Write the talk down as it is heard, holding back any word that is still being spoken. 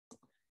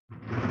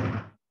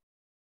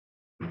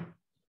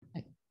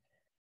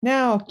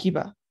Now,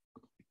 Kiba.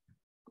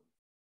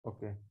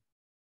 Okay.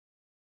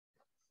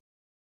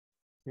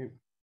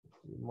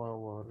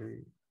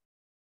 Himawari.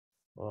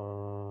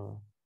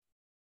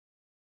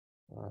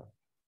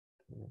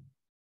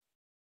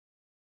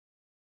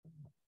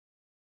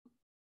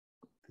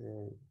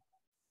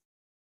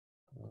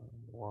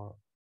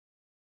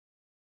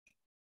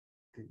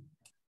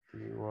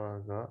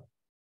 Tiwaga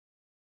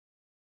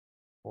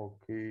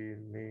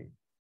Okini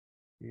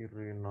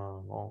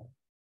Irinano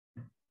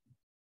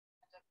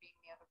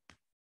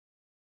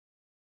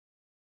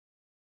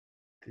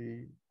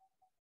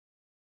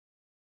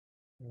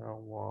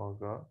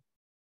Tiwaga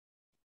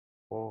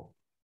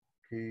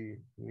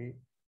Okini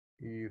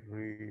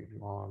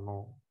Irinano.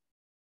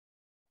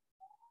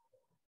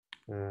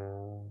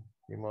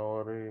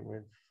 Himawari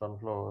means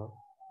sunflower.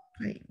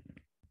 Right.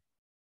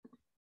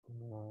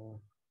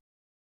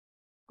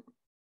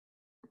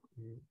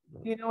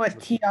 You know what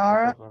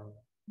tiara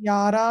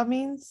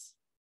means?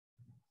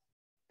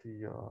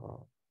 Tiara.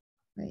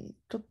 Right.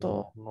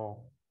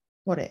 No.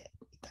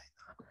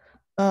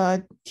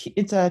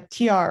 It's a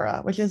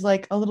tiara, which is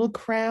like a little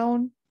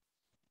crown.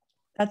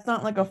 That's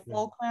not like a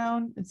full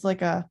crown. It's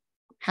like a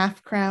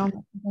half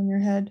crown on your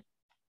head.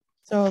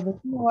 So the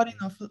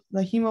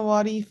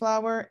himawari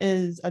flower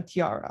is a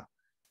tiara,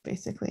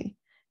 basically.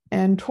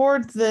 And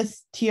towards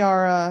this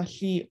tiara,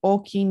 she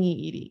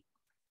okini iri,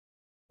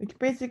 which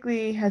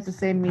basically has the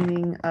same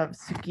meaning of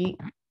suki.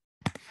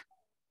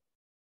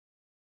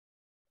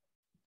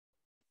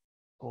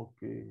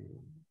 Okay.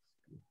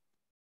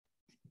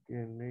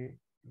 Iri,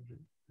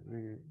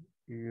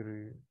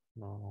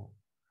 no,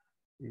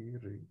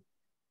 iri.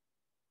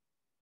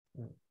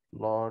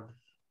 Large.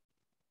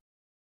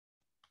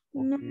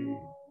 Okay.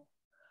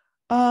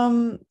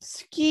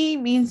 Suki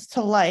means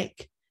to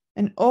like,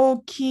 and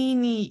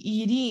okini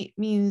iri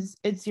means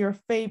it's your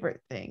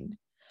favorite thing.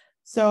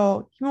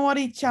 So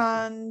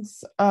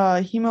Himawari-chan's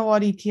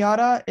Himawari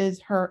tiara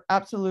is her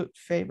absolute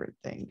favorite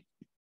thing.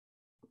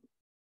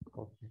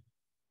 Okay.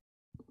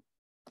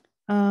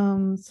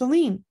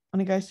 Celine, お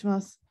願いし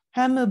ます。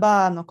ハム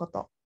バーのこ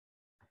と。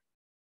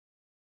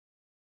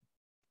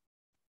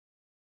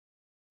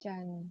ジャ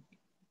ン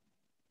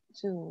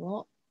ズ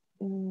を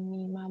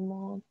見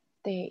守っ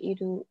てい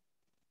る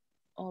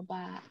お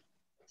ばあ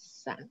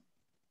さん。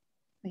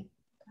はい。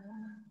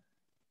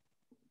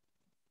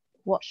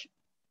Watch.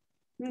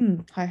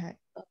 はいはい。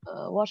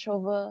Watch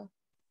over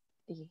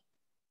the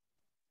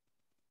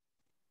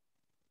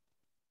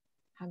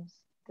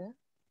hamster.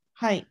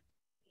 はい。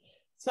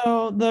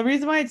So the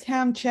reason why it's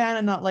ham-chan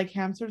and not like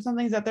hamster or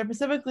something is that they're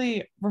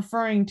specifically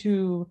referring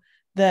to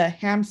the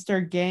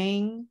hamster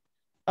gang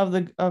of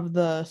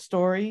the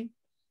story.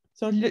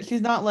 So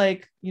she's not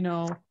like, you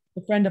know,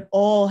 the friend of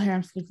all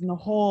hamsters in the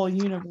whole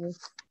universe,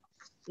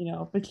 you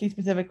know, but she's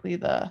specifically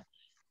the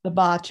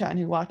ba-chan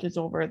who watches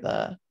over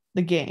the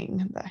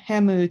gang, the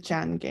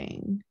Hamuchan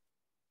gang.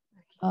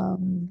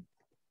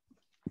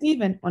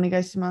 Steven, お願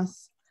いしま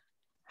す。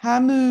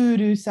ハムー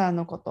ルさん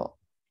のこと。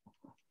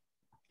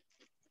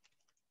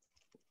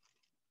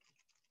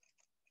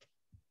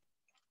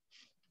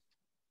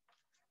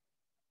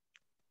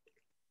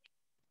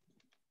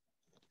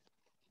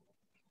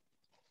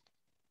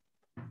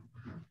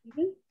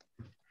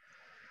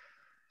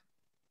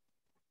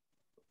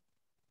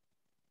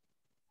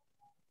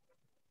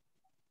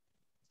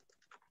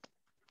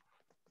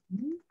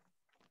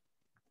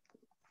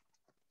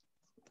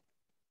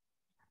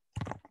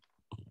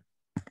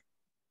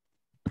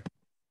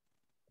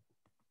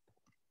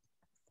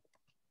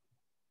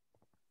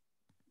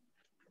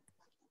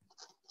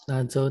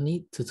謎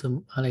に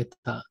包まれ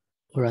た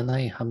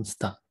占いハムス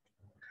タ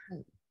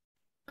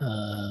ー。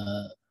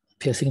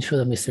Piercing through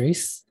the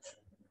mysteries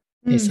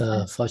is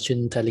a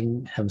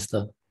fortune-telling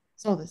hamster.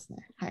 そうです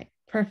ね。はい。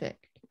Perfect.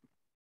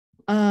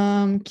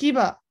 キ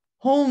バ、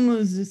ホー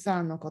ムズ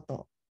さんのこ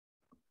と。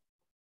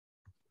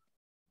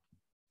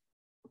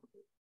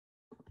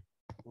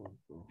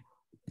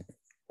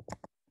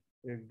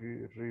エギ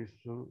リ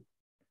ス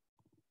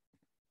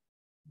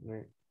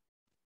に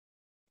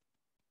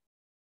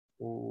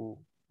生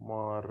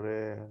ま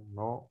れ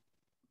の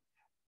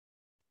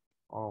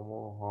ハ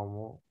ムハ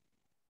ム。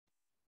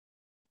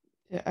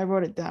Yeah, I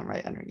wrote it down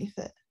right underneath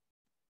it.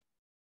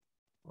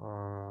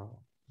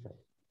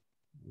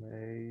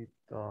 メイ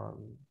タ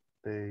ン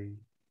デイ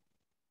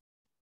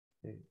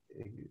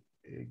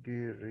エギ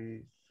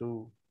リス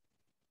生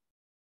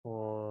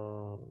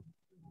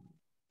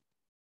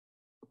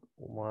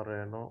ま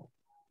れの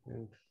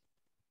means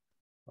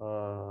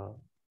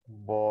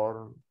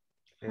born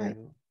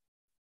in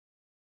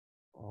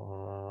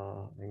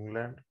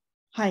England.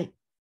 はい。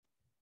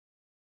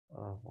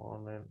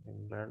born in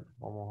England.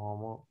 ハムハ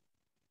ム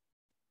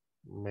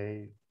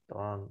メイ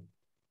タン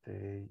デ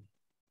イ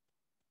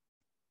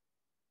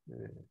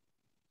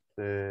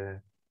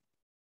the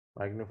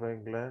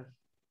magnifying glass.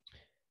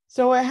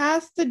 So it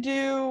has to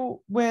do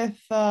with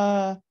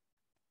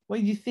what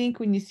you think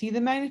when you see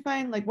the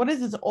magnifying. Like, what is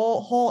this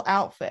whole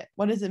outfit?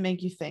 What does it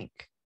make you think?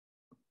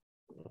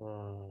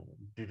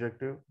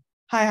 Detective.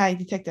 Hi,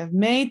 detective.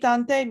 Mei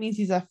Tante means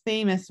he's a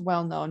famous,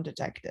 well-known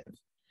detective.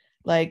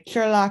 Like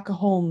Sherlock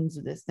Holmes,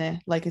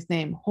 like his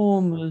name,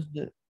 Holmes.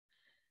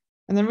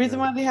 And the reason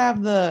why they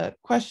have the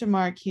question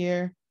mark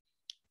here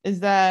is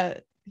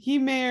that he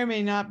may or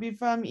may not be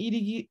from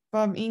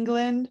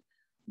England,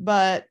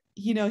 but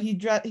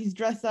he's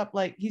dressed up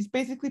like he's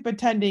basically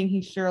pretending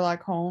he's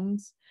Sherlock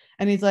Holmes,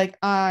 and he's like,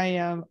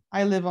 I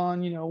live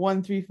on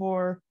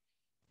 134.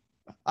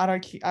 I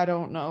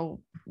don't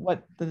know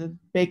what the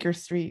Baker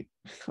Street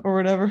or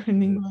whatever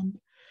in England.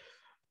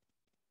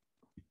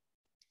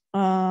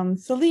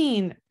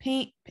 Celine,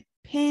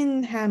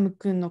 Pinham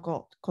kun no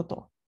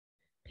koto.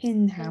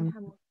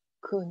 Pinham.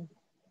 Kun.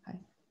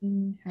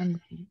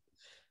 Pinham.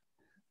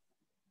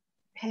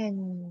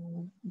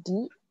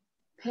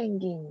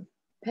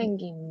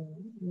 Penguin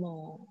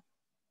mo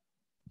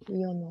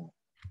yono.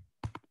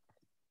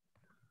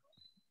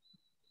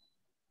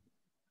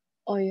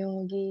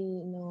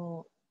 Oyogi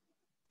no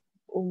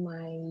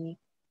umai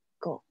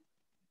ko.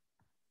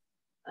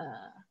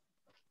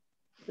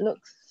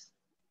 Looks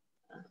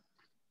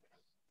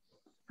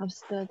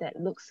hamster that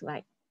looks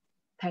like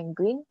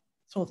penguin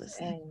and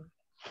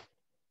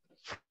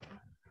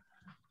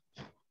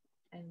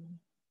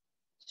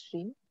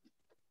swim.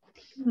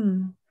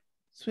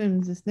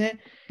 Swims, isn't it?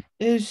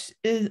 Is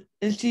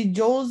she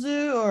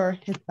jozu or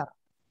hita?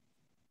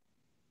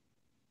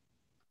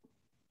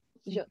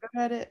 Good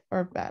at it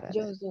or bad at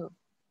Jozu. it?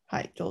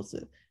 Hi,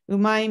 jozu.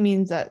 Umai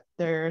means that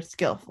they're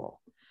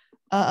skillful.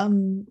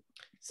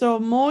 So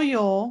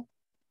moyo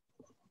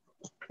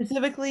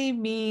specifically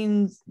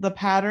means the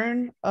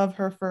pattern of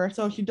her fur.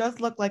 So she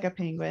does look like a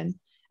penguin,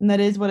 and that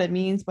is what it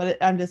means. But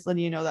I'm just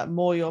letting you know that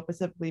moyo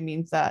specifically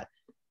means that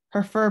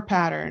her fur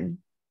pattern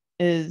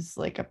is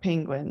like a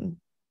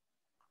penguin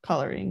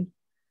coloring.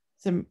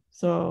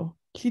 So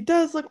she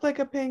does look like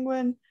a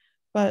penguin,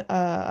 but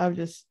I was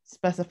just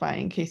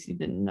specifying in case you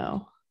didn't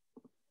know.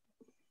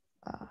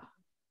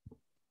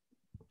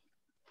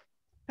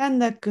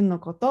 Panda kun no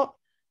koto.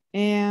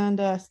 And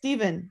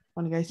Steven,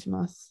 お願いし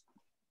ます。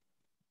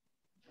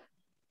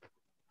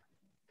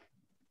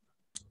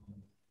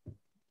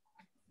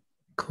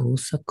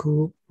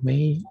Kosaku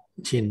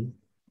Meijin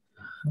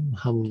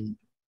Ham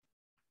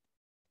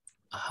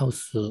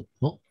House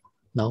Mo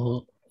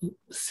now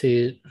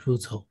say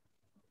Ruzo.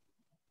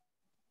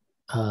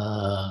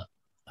 A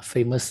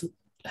famous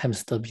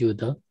hamster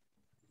builder.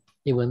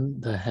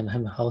 Even the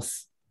ham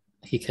house,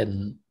 he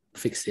can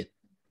fix it.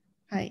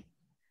 Hi.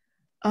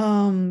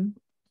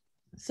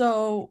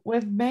 So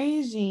with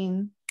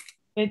Beijing,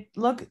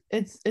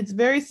 it's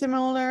very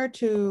similar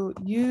to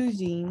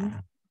using.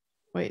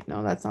 Wait,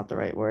 no, that's not the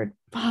right word.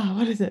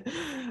 What is it?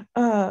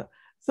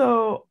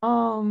 So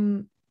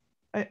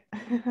let's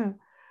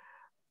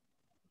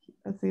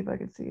see if I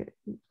can see it.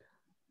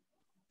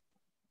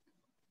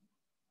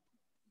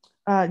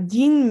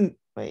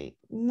 Wait,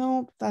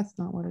 no, that's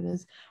not what it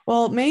is.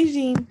 Well,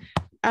 Meijin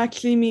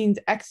actually means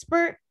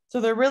expert. So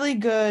they're really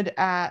good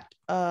at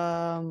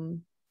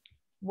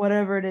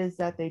whatever it is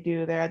that they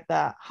do. They're at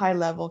that high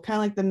level, kind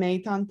of like the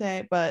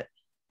Meitante, but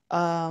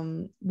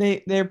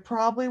they're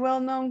probably well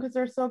known because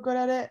they're so good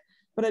at it,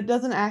 but it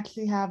doesn't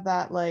actually have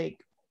that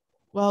like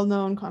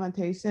well-known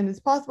connotation.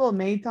 It's possible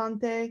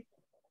Meitante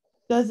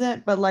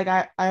doesn't, but like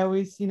I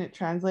always seen it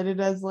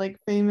translated as like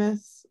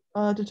famous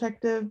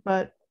detective,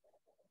 but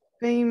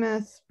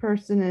famous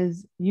person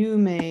is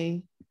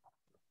Yume,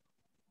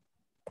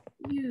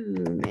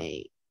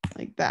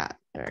 like that.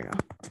 There you go.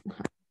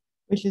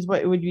 Which is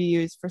what it would be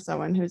used for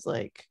someone who's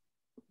like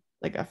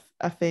a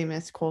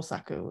famous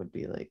kosaku would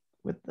be like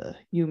with the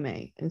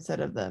Yume instead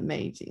of the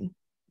Meiji.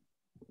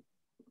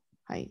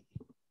 Hi.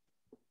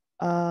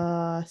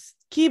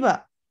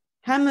 Kiba,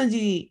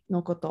 Hamuji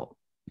no koto.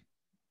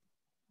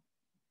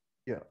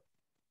 Yeah.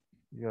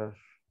 Yasashi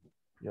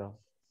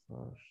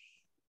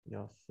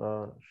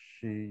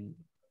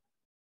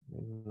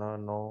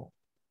Nano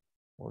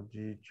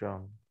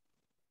Oji-chan.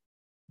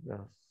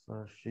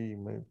 Yasashi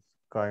means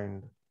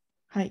kind.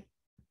 Hi.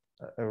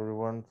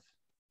 Everyone's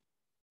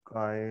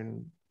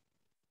kind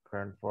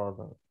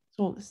grandfather.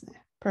 そうです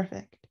ね.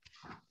 Perfect.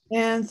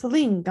 And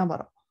Celine, 頑張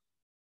ろ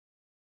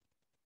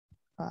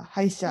う。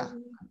歯医者。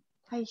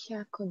歯医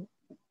者くん。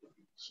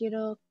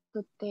白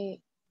く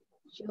て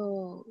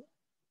丈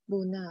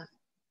夫な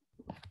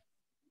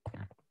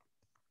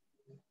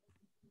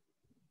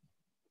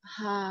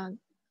歯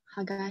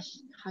が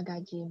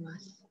じま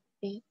す。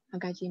歯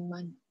がじ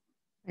まん。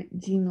はい、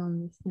G な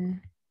んです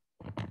ね。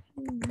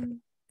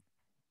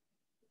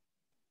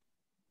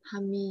歯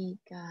磨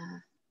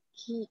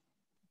き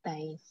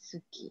大好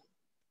き。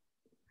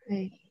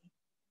Hey.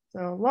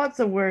 So lots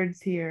of words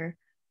here.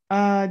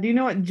 Do you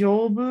know what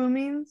jobu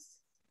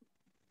means?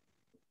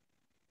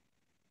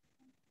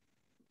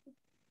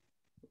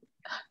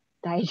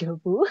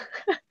 Daijoubu?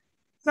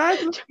 So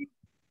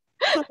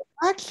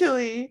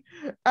actually,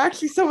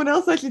 someone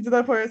else actually did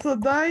that for it. So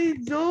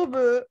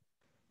daijoubu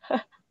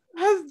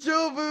has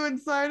jobu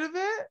inside of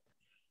it.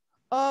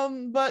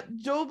 But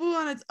jobu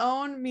on its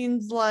own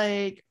means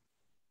like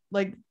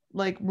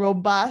like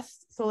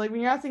robust. So like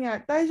when you're asking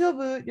at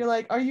daijoubu, you're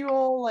like, are you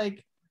all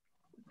like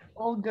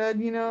all good,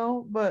 you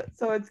know? But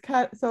so it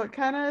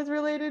kind of is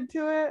related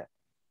to it.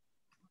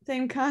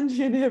 Same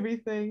kanji and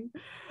everything,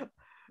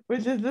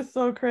 which is just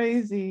so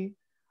crazy.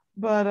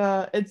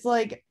 But it's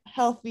like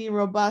healthy,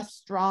 robust,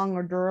 strong,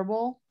 or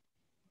durable.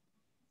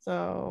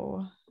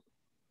 So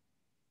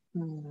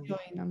Mm.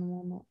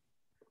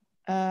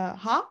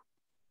 ha?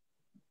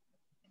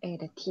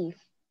 The teeth.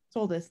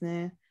 そうです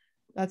ね.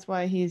 That's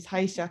why he's 歯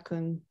医者く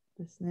ん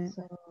ですね.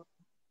 So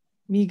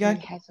he 磨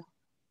き has a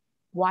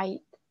white,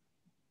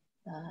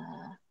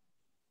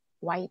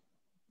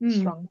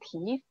 strong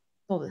teeth,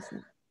 そうです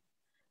ね.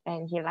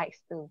 and he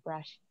likes to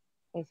brush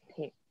his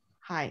teeth.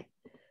 はい.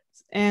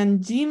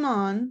 And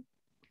Jimon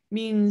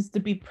means to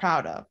be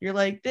proud of. You're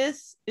like,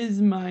 this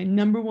is my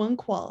number one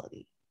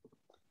quality.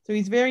 So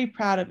he's very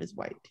proud of his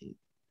white teeth,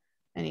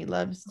 and he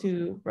loves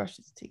to brush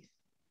his teeth.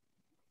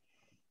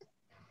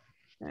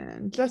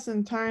 And just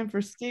in time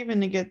for Steven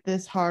to get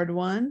this hard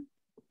one.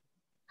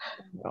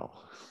 Oh.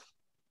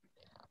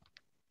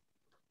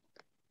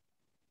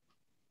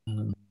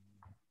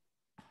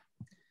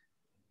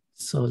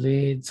 そ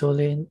れぞ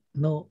れ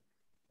の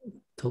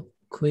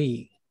得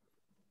意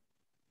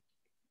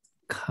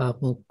科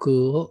目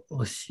を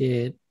教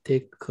えて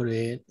く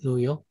れ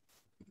るよ。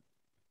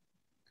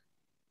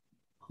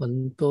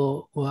本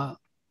当は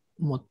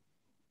もっ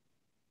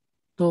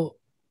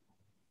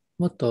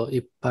とい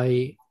っぱ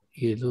い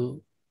い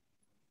るっ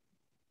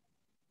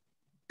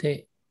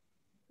て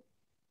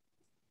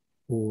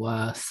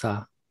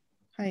噂。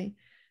Hi.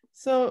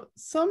 So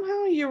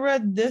somehow you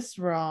read this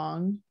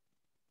wrong.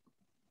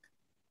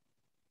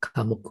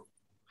 科目。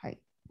Hi.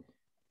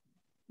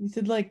 You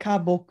said like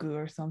kaboku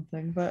or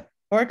something,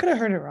 or I could have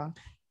heard it wrong.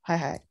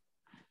 Hi.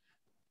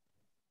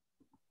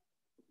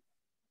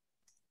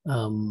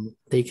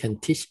 They can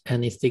teach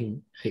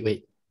anything.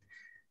 Wait.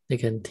 They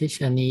can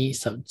teach any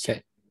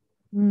subject.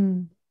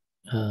 Mm.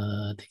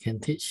 They can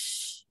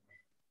teach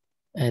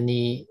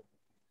any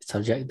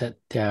subject that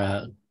they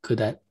are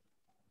good at,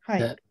 Hi.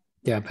 that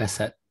they are best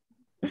at.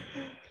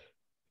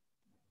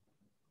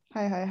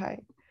 Hi.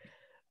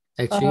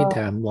 Actually,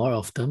 there are more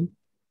of them.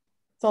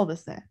 It's all the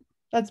same.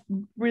 That's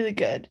really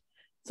good.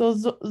 So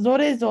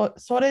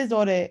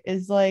sorezore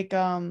is like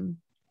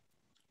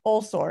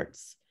all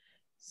sorts.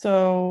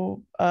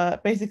 So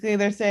basically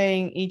they're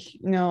saying each,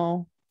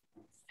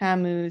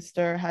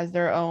 Hamuster has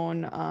their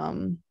own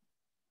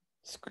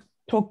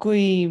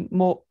tokui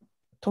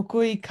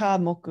ka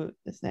moku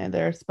ですね.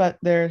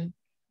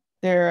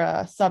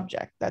 Their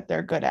subject that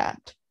they're good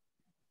at.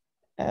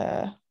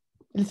 You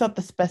just have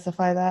to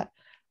specify that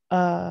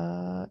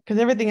because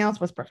everything else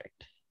was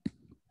perfect.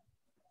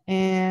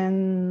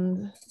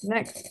 And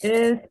next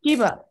is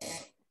Kiba.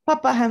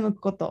 Papa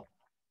Hamukoto.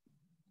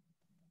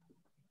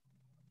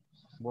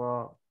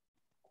 Wa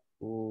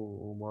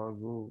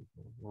umagu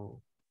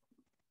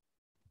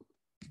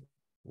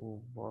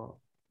uba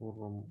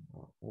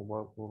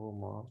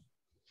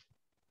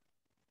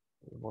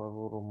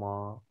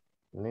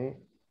ni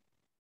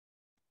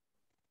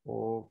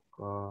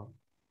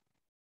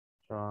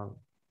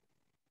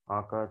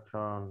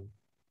aka-chan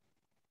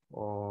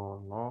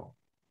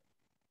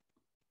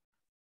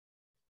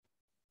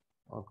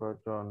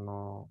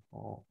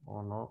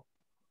no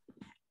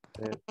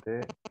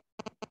tete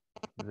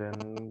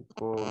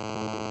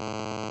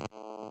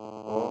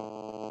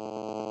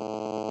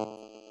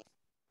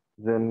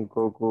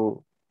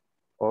zenkoku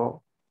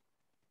o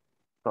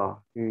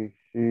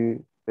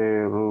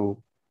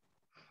tahishiteru.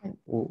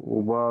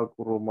 Uba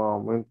kuruma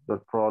means the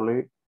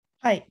trolley.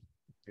 Hi.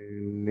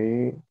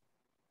 Ni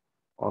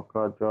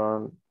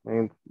aka-chan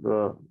means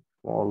the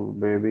small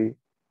baby.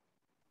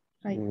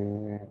 Hi.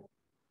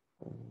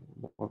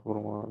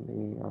 Kuruma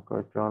ni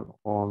aka-chan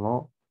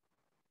ono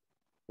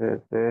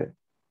tete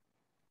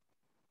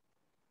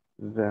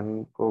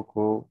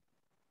zenkoku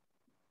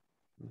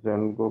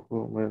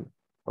means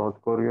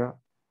South Korea.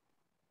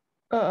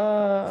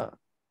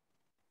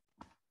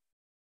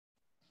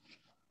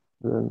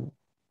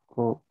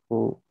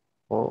 Zenkoku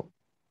o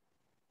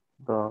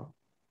da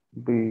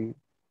bishiteru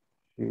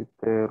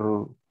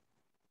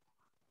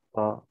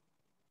ta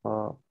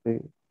ti.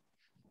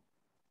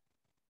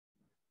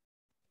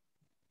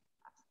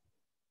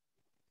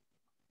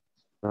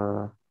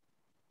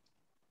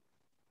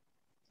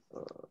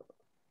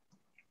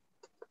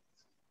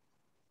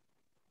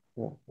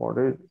 What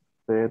is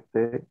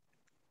sete?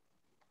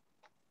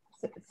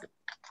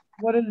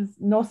 What is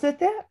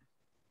nosete?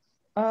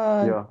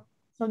 Yeah.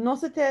 So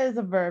nosete is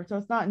a verb, so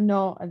it's not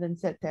no and then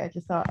sete. I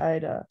just thought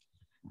I'd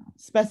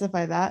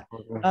specify that.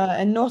 Okay.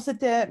 And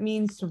nosete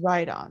means to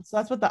ride on. So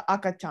that's what the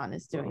akachan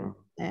is doing.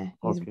 He's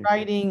Okay.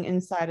 riding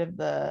inside of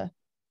the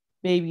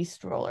baby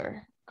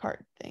stroller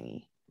cart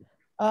thingy.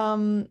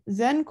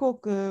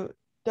 Zenkoku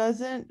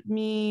doesn't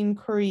mean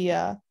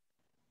Korea.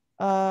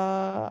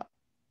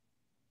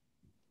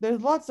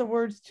 There's lots of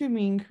words to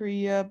mean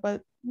Korea,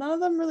 but none of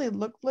them really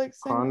look like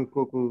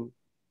Hankoku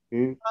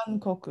is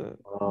Senkoku.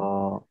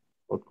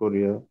 South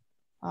Korea.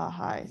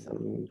 Hi. So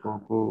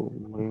Zenkoku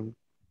means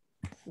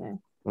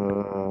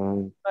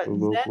But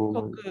動く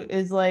zentoku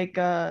is like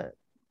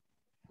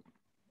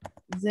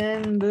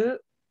zenbu.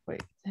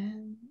 Wait,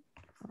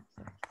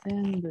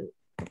 zenbu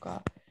と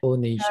か whole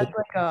has nation.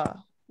 like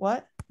a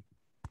what?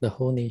 The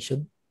whole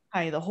nation.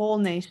 Hi, the whole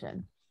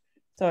nation.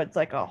 So it's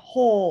like a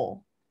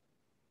whole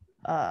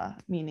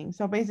meaning.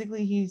 So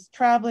basically he's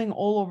traveling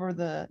all over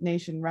the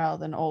nation rather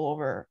than all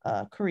over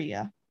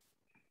Korea.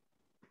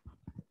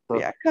 But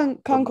yeah, 韓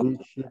国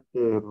旅して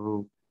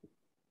る。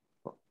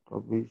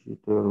旅し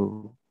て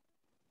る。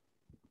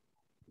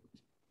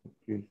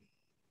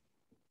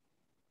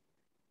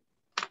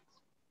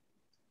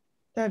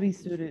旅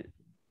する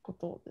こ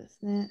とで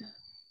すね。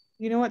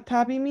You know what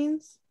tabi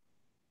means?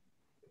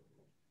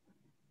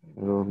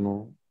 I don't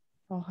know.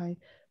 Oh, hi.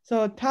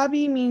 So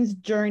tabi means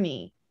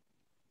journey.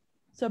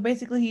 So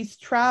basically he's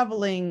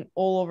traveling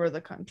all over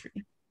the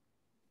country.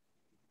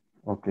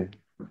 Okay.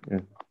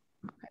 Yeah.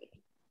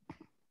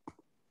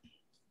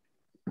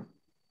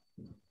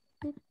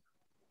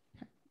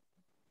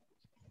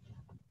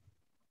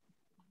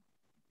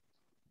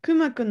 く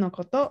まくんの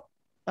こと、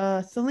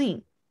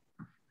Celine.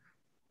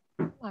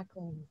 まあ、く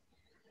ん、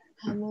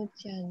ハム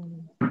ちゃ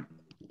ん、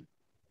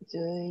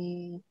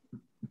11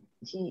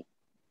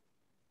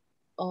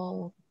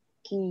大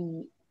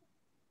き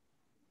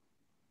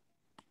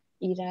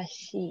いら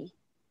しい。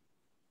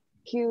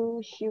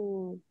九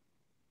州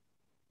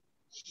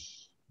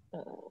市、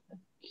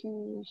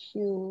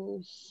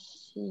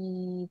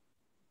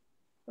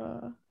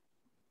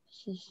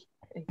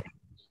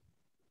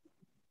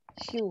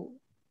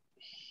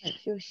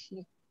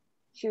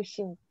出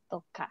身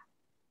とか。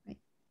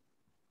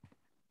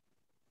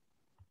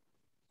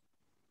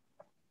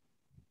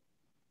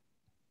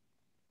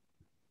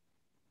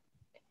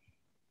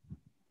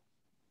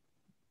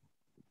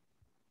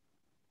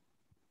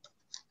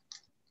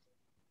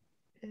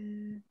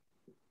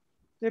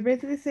They're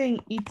basically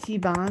saying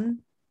ichiban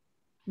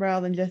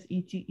rather than just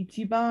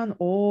ichiban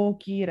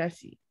oki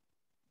rashi.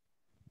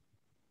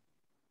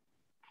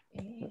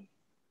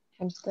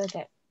 Hamster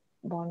that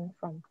born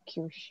from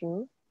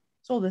Kyushu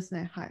そうです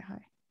ね。はいは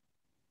い。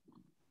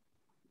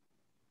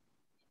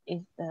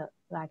is the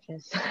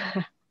largest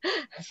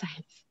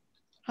size.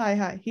 はい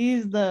はい。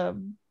He's the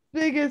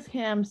biggest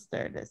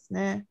hamster です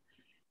ね。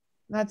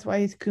That's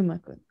why he's くま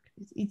くん。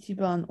一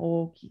番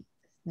大きいで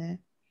す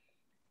ね。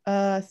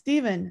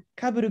Steven、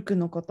かぶるくん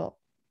のこと。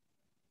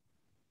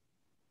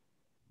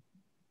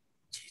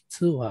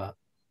実は、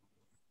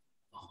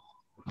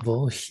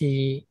帽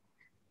子、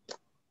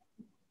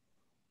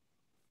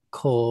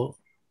こ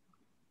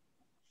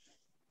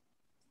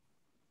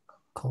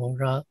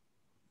ら、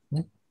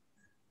ね。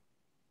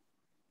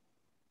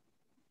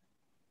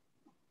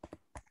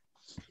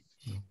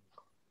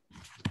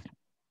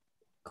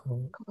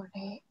こ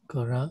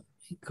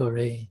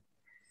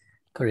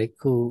れ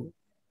く、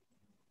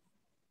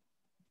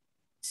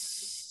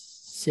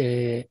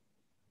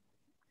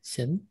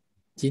せん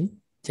じん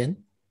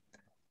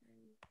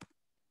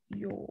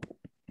よ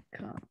う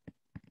かん。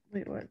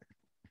Wait, what?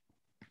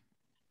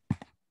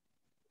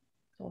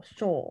 So,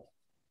 しょ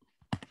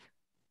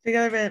う。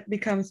Together it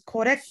becomes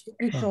correction.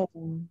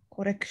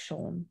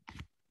 Correction.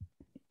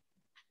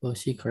 帽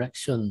子コレク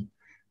ション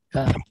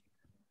が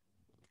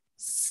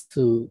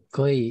す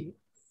ごい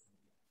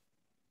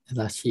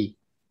らしい。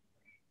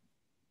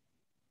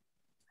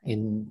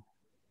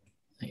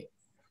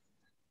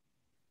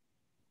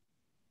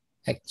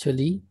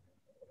Actually,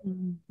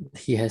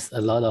 he has a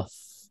lot of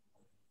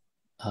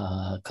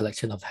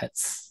collection of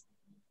hats.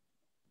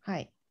 は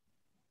い。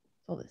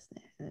そうです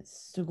ね。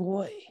す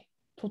ごい。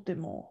とて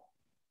も。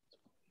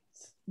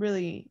It's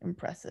really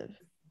impressive.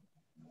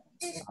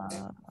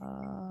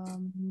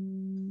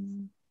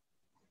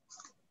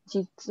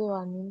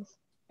 means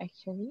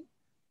actually.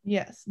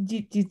 Yes,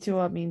 実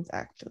は means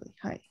actually.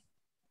 はい。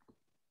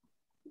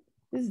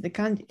This is the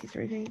kanji case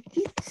right here.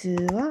 実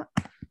は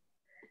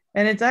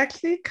And it's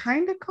actually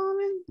kind of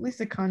common, at least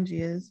the kanji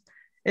is.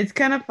 It's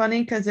kind of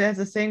funny because it has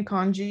the same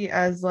kanji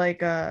as like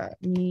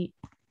minoru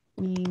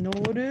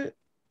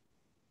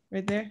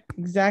right there.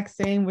 Exact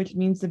same, which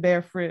means to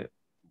bear fruit.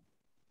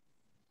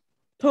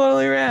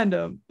 Totally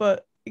random,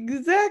 but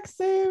exact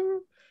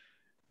same.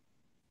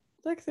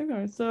 Exact same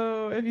color.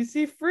 So if you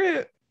see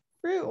fruit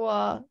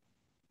gonna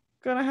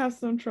have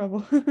some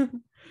trouble.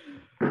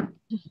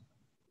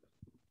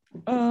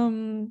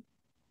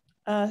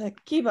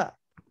 Kiba.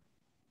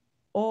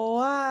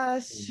 オア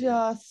シ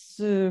ャ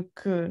ス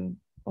くん。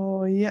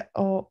オア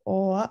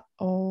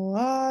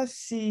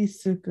シ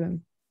スく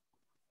ん。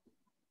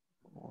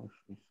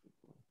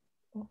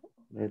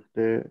寝て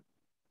る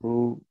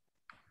こ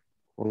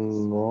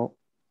の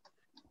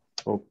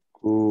そ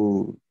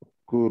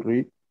く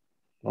り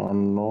さ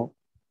んの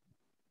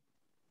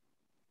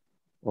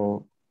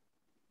お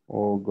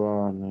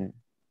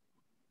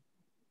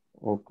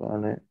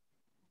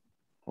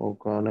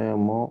金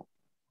も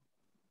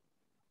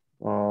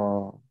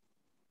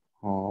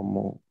ハ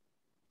ム。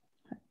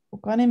お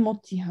金持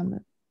ちハ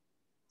ム。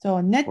そ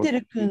う、寝て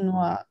るくん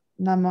は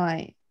名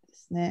前で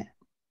すね。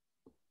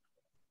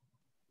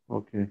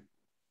OK。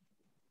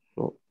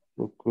そ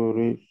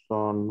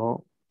Sukuri-san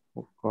no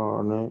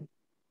okane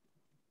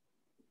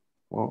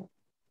wa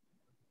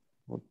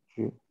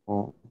mochi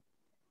o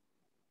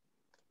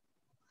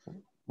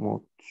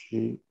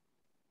mochi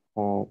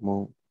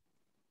omu.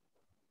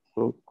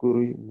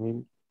 Sukuri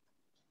means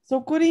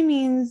Sokori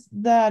means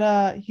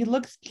that he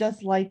looks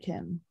just like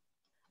him.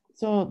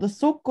 So the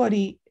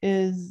sokori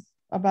is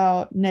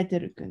about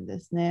neteru-kun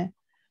desu ne.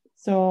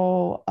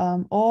 So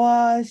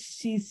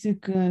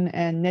Oashisu-kun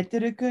and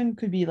neteru-kun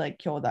could be like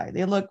kyodai.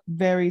 They look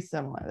very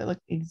similar. They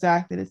look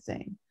exactly the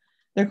same.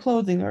 Their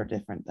clothing are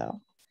different though.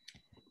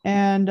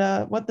 And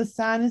what the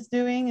san is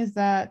doing is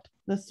that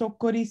the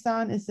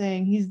sokori-san is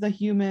saying he's the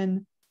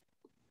human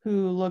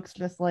who looks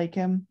just like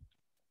him.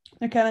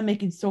 They're kind of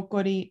making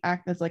Sokori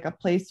act as like a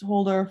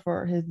placeholder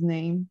for his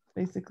name,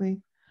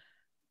 basically.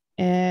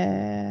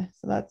 And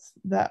so that's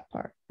that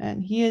part.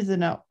 And he is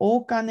in a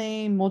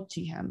okane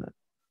mochi hamu.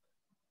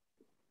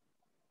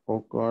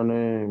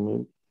 okane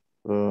means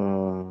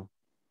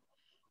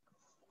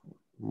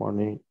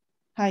money.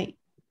 Hai.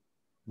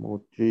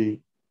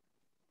 Mochi.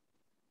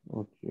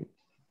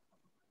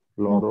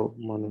 Lot of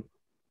money.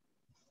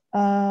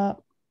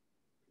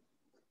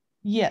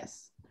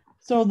 Yes.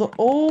 So the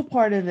O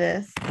part of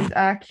this is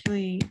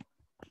actually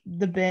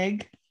the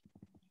big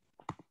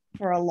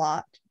for a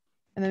lot.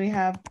 And then we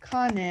have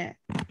kane,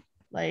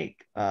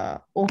 like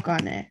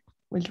okane,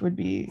 which would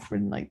be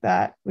written like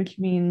that, which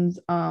means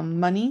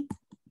money.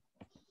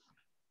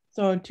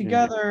 So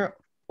together,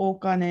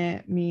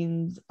 okane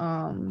means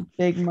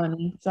big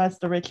money. So that's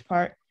the rich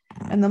part.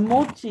 And the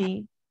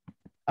mochi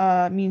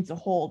means to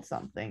hold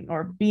something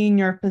or be in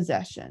your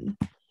possession.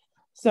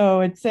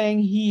 So it's saying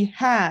he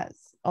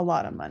has a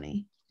lot of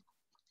money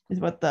is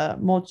what the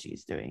mochi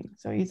is doing.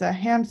 So he's a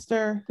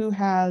hamster who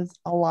has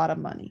a lot of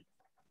money.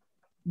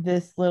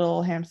 This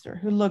little hamster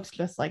who looks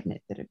just like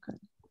Neteru-kun.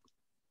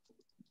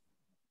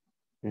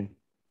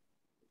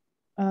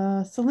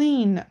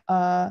 Celine,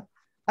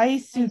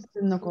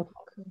 Aisu-kun no koto.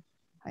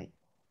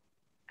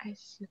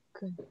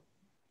 Aisu-kun.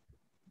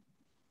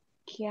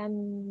 キャ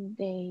ン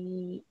デ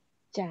イ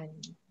ちゃん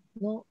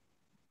の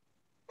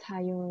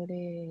頼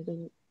れ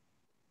る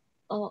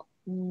お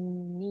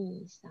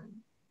兄さん。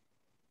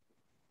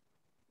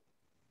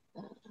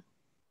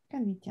キャ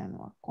ンディちゃん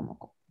はこの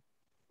子。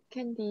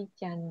Candy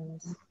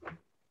Jan's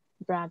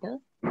brother.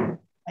 は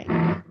い。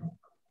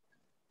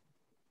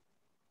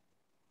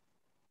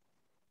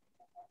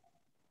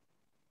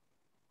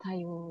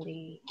頼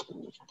り。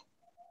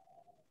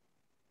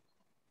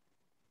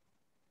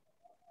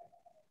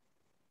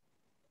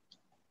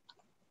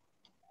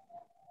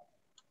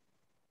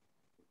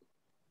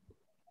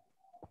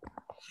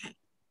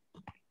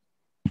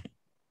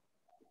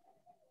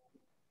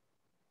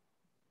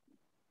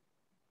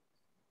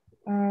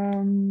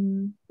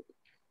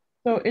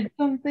So it's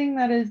something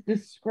that is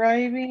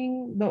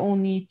describing the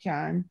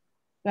Oni-chan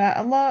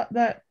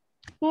that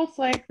most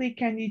likely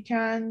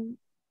Candy-chan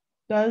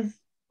does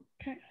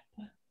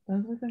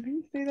with them. Can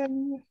you say that in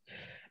English?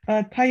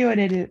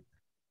 Tayoreru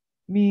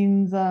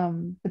means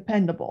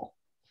dependable,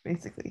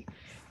 basically.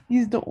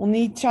 He's the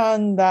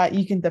Oni-chan that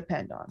you can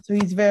depend on. So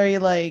he's very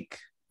like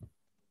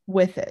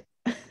with it.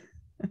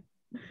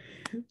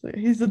 So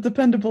he's a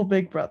dependable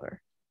big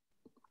brother.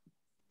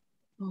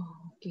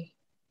 Oh, okay.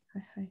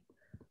 Hi.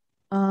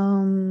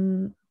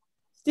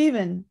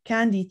 Steven,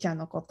 Candy-chan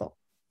no koto.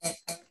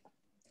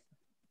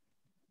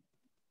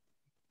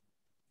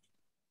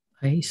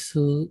 アイス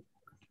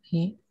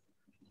に、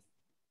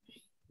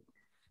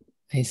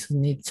アイス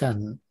兄ちゃ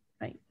ん。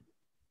はい。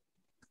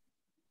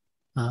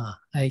ア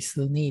イ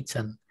ス兄ち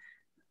ゃん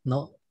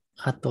の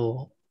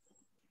後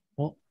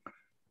を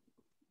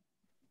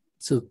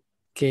つ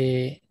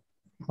け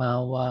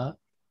回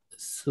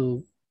す、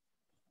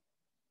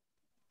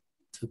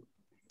つ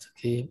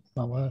け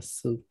回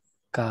す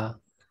か。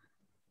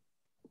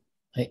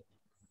はい。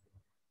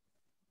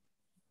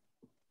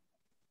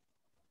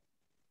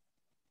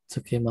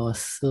つけ回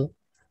す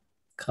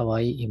かわ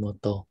いい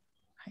妹。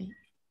はい。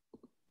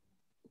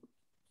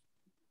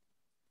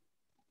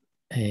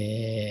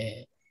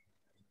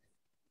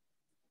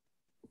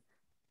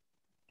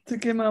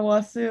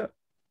Tsukimawasu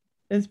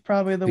is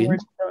probably the Twin? word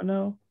you don't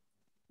know.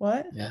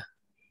 What? Yeah.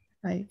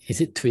 Hi.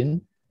 Is it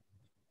twin?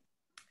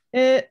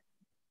 Right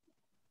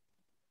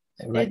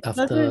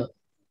after.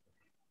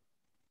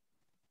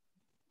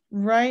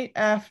 Right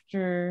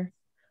after.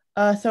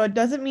 So it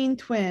doesn't mean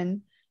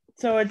twin.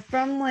 So it's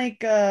from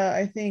like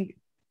I think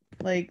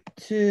like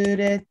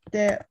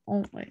tsurete.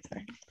 Oh wait,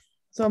 sorry.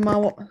 So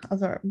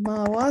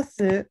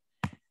mawasu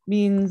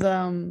means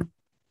to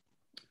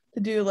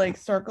do like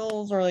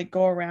circles or like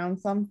go around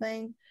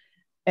something.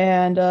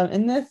 And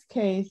in this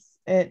case,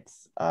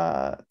 it's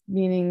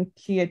meaning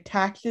she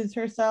attaches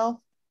herself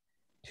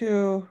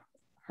to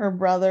her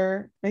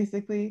brother,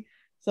 basically.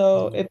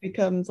 So it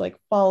becomes like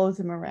follows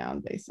him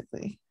around,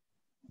 basically.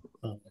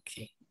 Oh,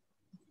 okay.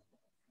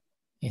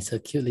 It's a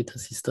cute little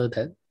sister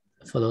that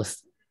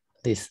follows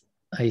this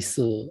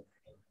Aisu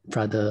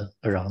brother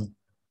around.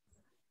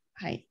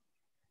 はい。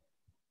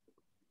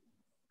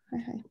は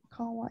いはい。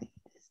かわいい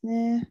です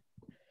ね。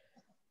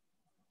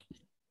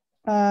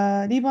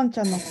リボンち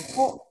ゃんの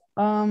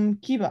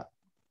牙。言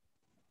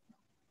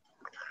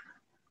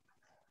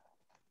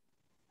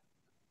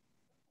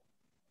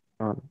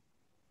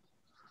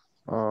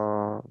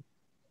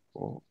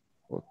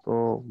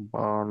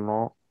葉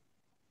の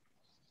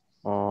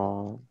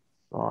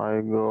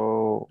最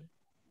後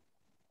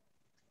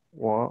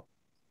は、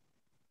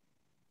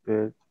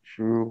でち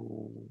ゅ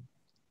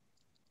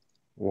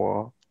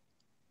は、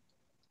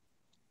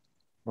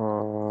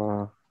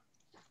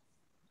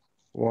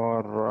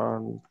ワラ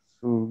ン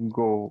ス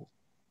ゴ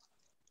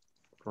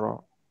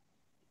ラ、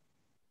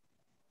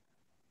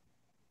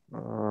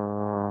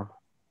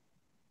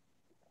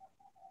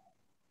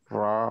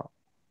ラ、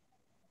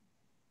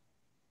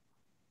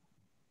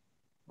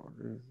what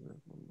is it?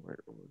 Wait,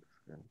 what is it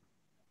again?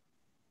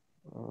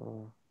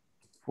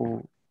 Fu,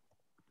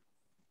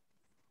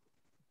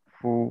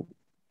 fu,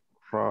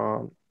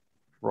 fran,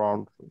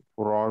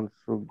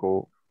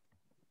 fransugo.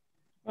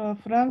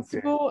 フラン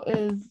ス語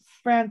is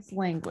France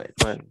language.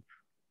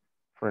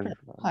 French.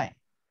 はい。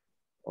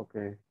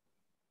Okay.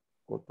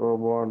 言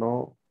葉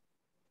の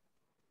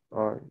最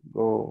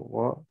後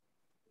は、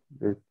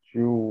でち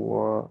ゅ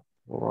は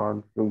フラ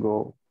ンス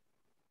語。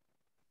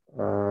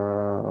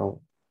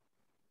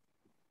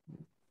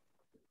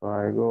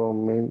最後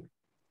means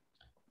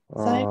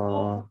最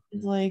後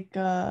is like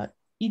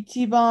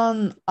一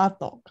番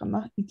後か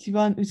な一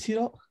番後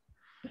ろ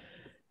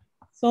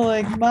So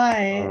like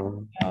my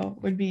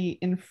would be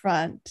in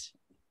front.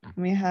 And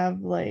we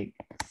have like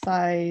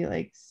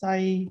saikin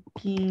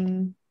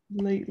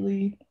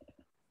lately.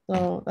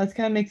 So that's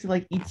kind of makes it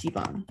like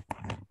ichiban.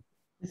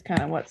 Is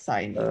kind of what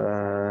sai means.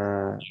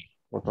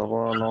 言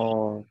葉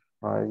の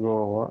最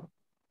後は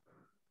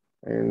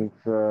means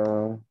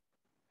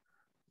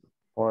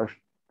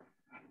first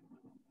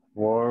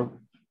word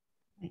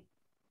言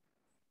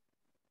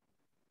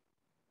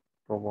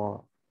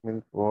葉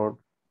means word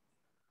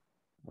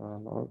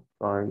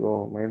最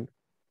後 means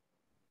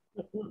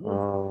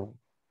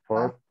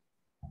first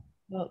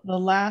The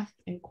last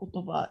in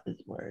kotoba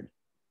is word.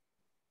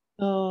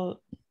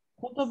 So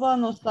kotoba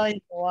no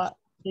saigo wa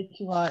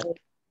dechi wa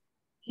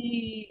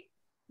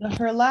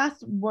her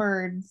last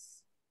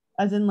words,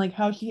 as in like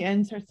how she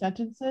ends her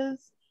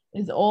sentences,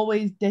 is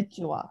always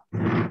dechiwa.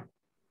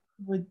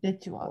 With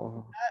dechiwa.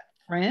 Is that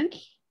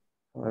French?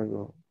 最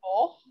後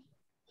Oh.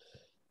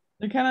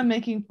 They're kind of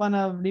making fun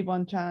of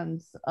Ribon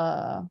Chan's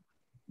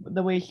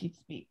the way she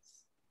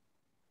speaks.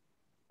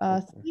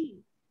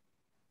 Steve,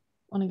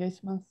 お願い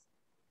します。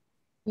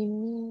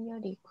耳よ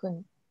りく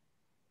ん。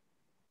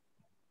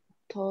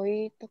遠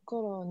いと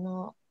ころ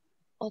の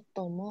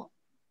音も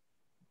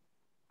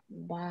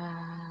ば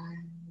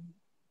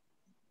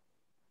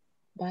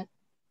ば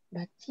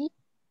ばち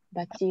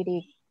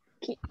り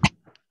き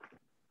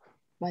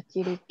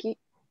聞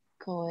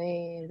こ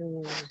え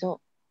る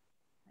ぞ。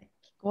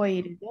聞こ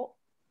えるぞ。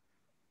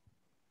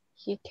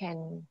He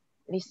can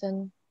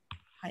listen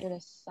はい to the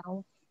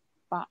sound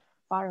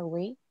far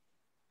away.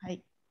 は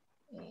い。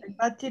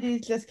Battiri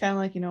is just kind of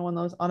like, one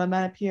of those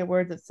onomatopoeia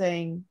words that's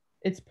saying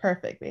it's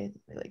perfect,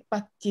 basically. Like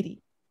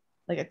battiri,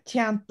 like a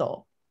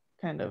chanto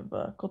kind of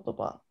言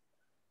葉。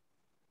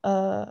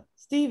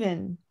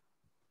Steven,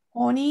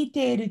 ポニー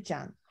テールち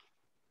ゃん。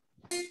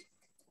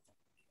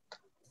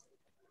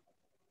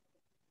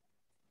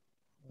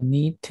ポ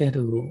ニーテー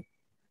ル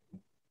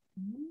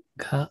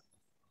が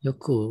よ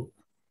く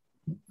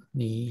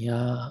似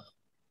合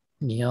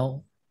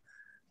う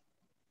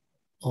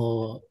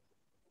お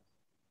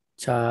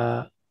し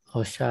ゃ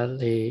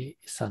れ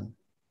さん。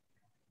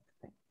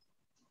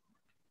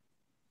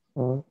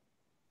I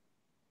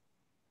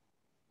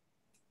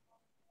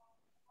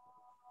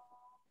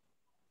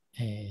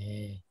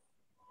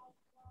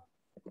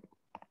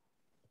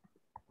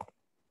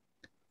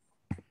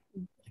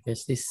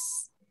guess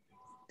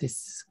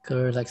this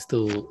girl likes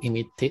to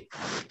imitate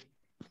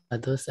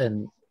others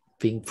and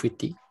being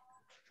pretty.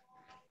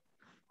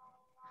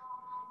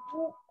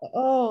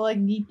 Oh, like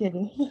似て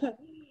る。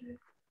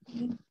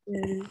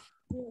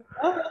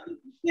Oh,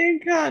 same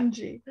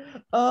kanji.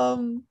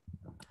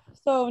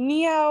 So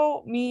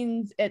Niao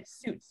means it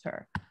suits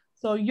her.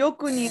 So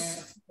Yokuni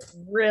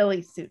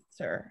really suits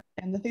her.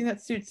 And the thing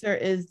that suits her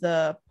is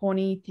the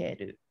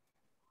ponytail.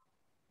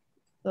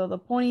 So the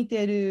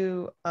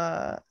ponytail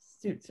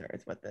suits her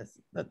is what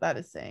that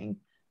is saying.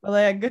 But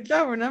like good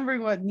job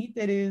remembering what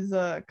Niteru's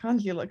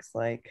kanji looks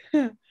like.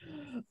 Do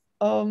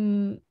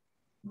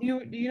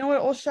you know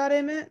what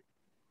oshare meant?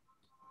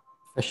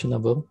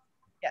 Fashionable.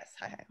 Yes,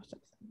 hi,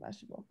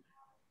 fashionable.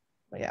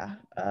 But yeah,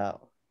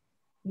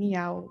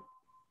 Niao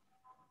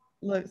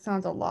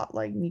sounds a lot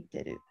like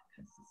Niteru.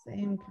 It's the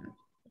same kind of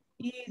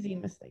easy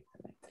mistake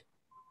to make.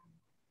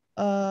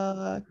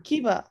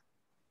 Kiba,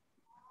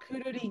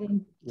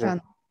 Kururin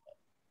chan.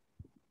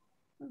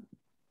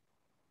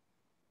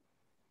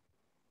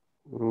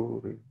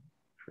 Kururin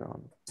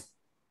chan.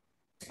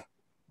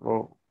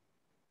 Ro.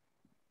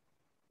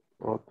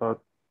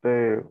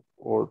 Rotate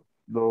o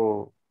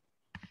do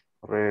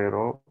re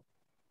ro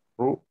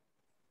ru.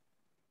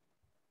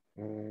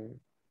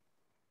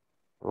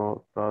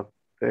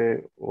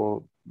 Rotate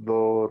o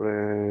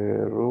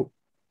doreru.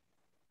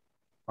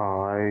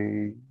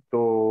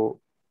 Aidore.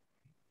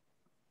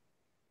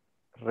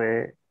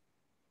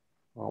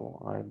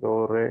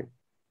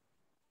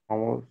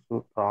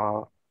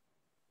 Hamusuta.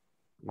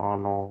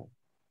 No.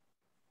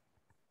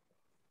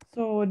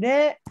 So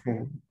that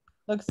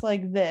looks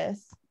like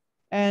this.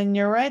 And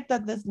you're right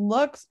that this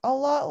looks a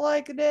lot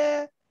like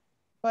that,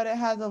 but it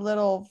has a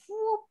little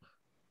whoop,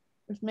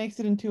 which makes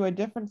it into a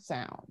different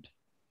sound.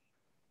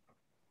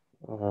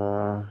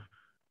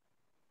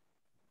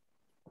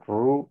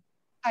 Ru.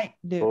 はい、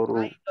で、ド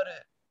ル。アイドル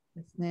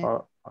ですね。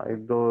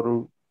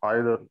Idol.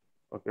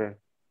 Okay.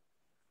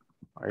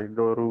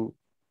 Idol.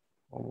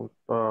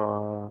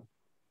 Hamuta.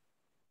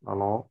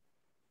 No.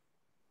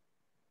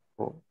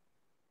 So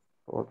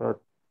that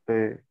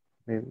they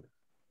means.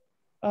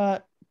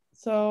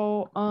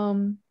 So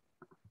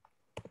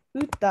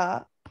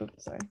uta,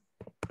 oops, sorry.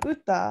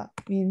 Uta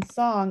means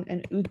song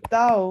and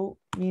utao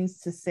means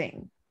to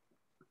sing.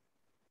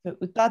 So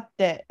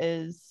utatte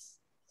is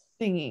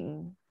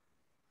singing.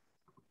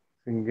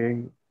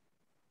 Singing.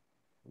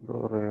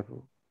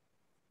 Doreru.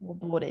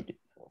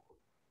 Odoreru.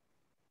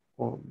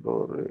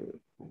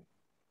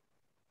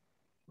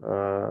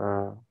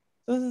 Uh,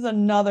 So this is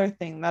another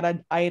thing that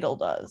an idol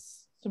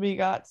does. So we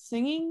got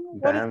singing.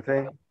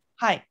 dancing.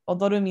 Hi,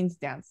 odoru means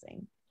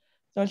dancing.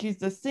 So she's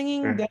the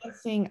singing, Okay.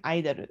 dancing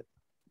idol.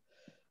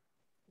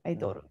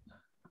 Idol.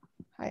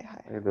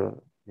 Hi.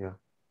 Idol. Yeah.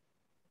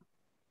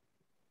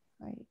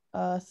 Hi.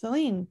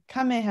 Celine,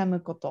 kame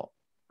hamu koto.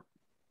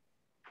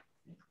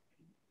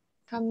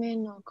 亀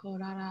の甲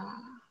羅。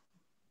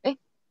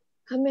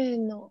亀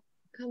の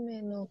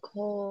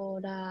甲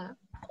羅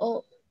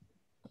を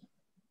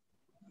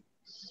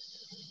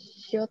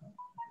しょっ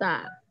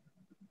た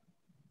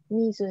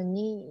水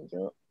に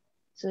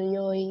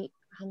強い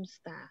ハム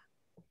スター。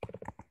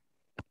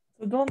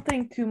So don't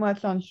think too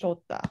much on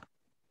shota.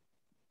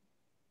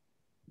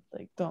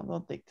 Like don't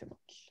think too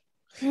much.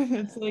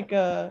 It's like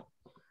a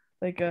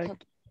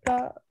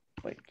kita,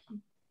 like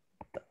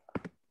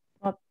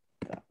not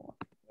that one.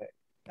 Wait,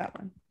 that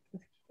one.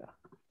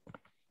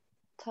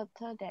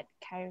 Turtle that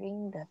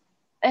carrying the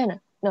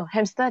no,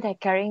 hamster that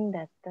carrying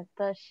the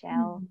turtle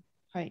shell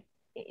Hi.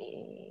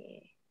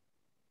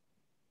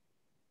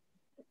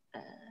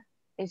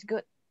 Is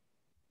good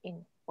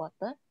in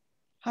water.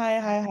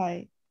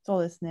 Hi. そ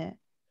うですね。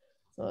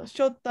So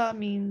shota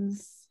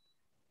means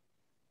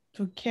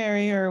to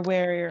carry or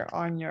wear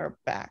on your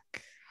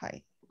back.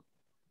 Hi.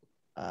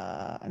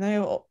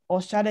 お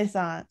しゃれ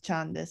さんち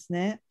ゃんです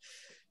ね。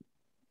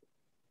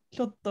ち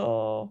ょっ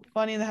と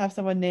funny to have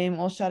someone name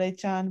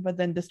Oshare-chan, but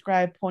then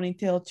describe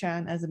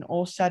Ponytail-chan as an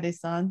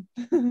Oshare-san.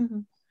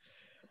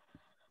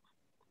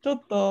 ちょ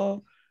っ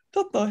と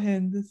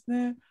変です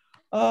ね。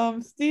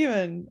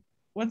Steven,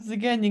 once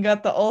again, you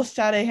got the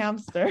Oshare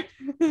hamster.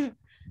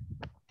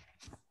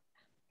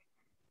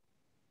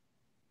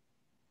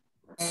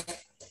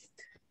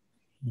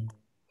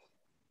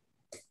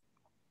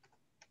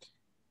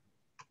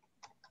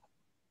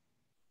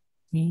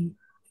 ミ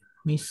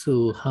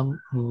スハム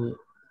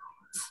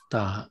ス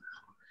タ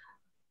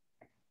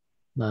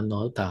ーな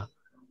のだ。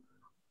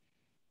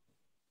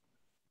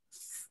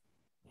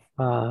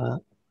フ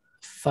ァ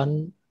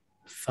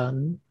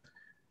ン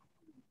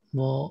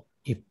も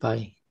いっぱ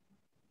い。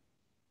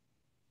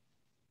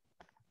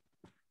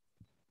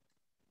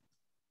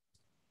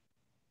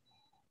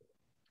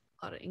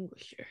A lot of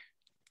English here.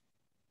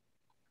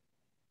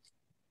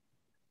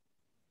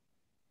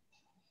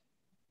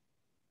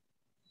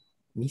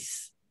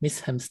 Miss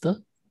Hamster?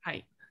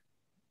 Hi.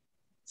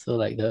 So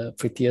like the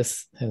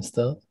prettiest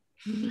hamster.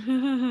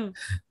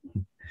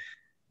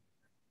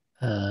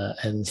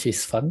 And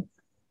she's fun.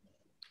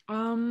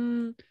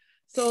 So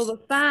the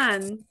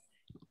fan,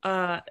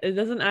 it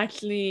doesn't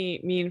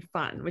actually mean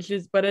fun,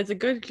 but it's a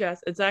good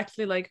guess. It's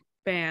actually like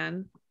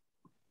fan.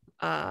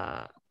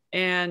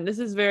 And this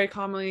is very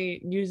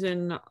commonly used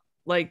in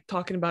like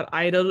talking about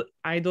idols,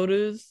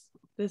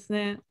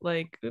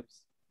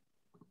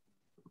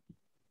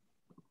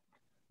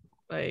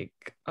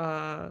 like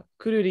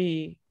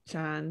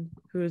Kururi-chan,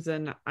 who's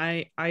an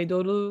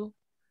idol.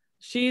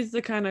 She's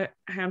the kind of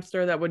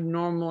hamster that would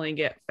normally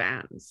get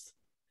fans.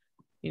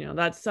 You know,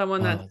 that's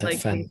someone that's like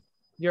fan.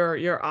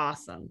 You're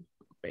awesome,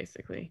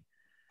 basically.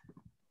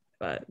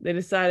 But they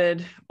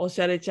decided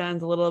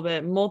Oshare-chan's a little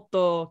bit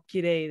motto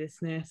kirei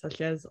desu ne, such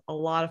as a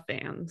lot of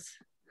fans.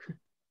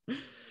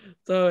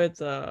 So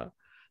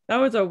that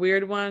was a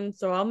weird one.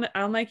 So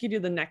I'll make you do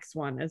the next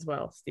one as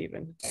well,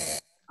 Stephen.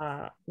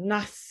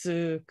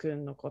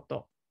 Nasu-kun no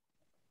koto.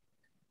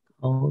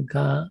 顔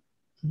が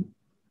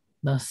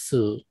ナス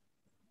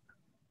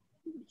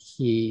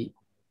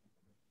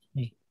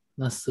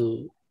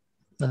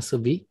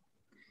ビ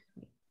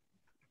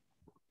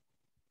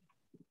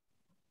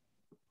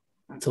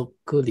そっ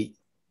くり。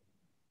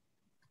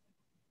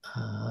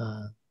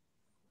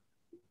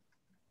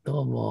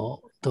どう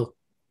もと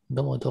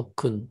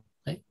くん。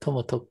と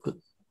もとく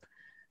ん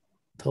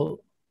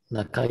と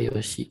仲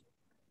良し。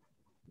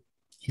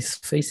His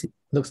face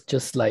looks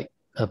just like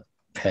a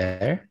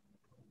pear.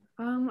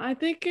 I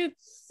think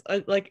it's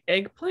looks like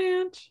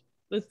eggplant.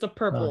 It's the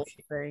purple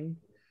Okay. thing.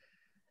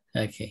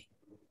 Okay.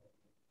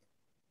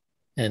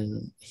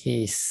 And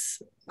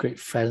he's great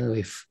friend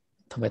with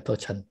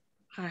Tomato-chan.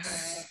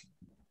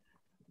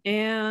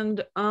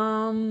 And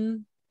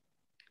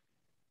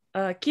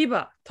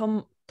Kiba,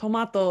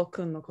 Tomato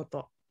くんのこ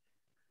と。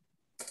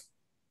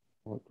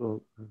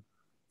ト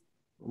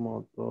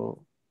マ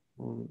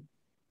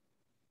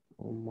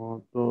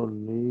ト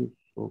に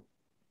そっ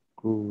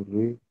く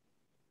り。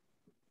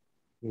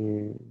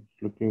It's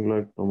looking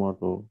like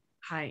tomato.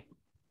 はい。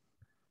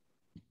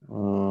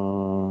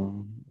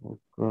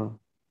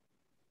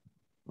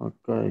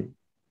赤い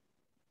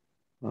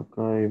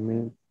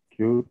means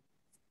cute.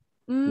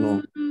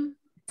 No.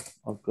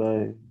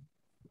 赤い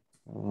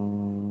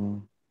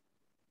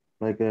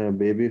like a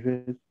baby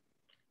face.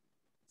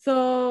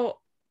 So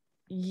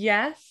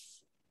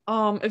yes.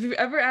 If you've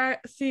ever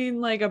seen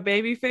like a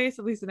baby face,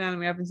 at least in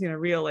anime, I haven't seen a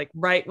real, like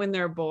right when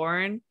they're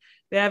born,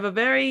 they have a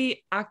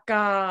very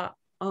akai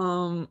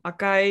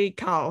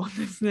kao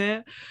です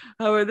ね。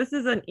However, this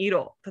is an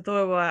iro. 例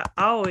えば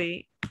青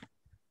い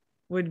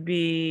would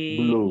be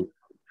Blue.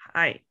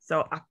 はい。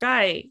So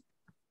akai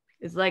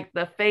is like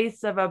the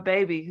face of a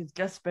baby who's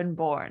just been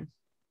born.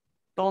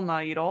 どん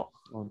な色?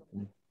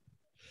 Okay.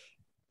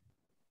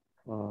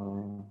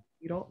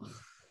 色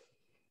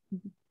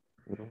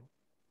okay.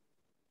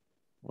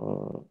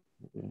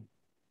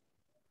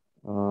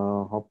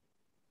 葉っ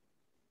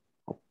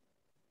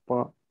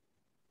ぱ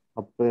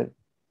がで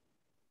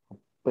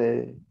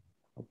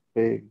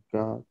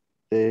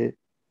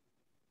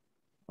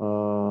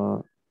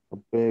葉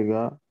っぱ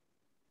が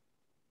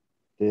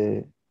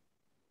で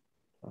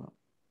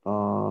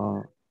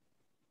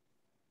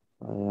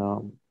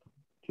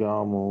ジ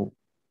ャム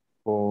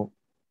ポ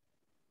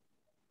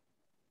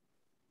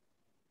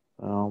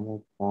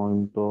イ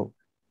ント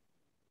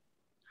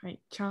はい。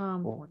チャー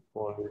ム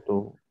ポイン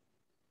ト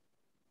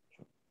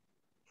チ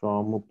ャ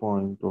ームポ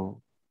イン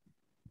ト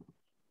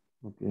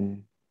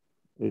Okay.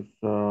 It's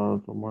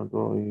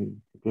tomato is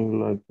looking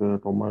like a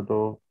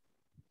tomato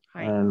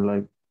はい。 and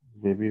like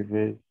baby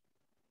face.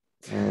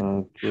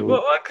 Cute.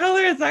 What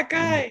color is that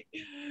guy?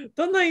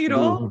 どんな色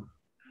Blue.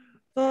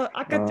 そう、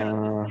赤ちゃ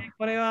んですね。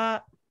これ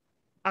は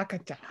赤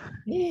ちゃん。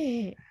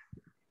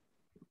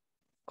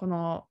こ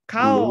の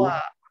顔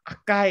は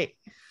赤い。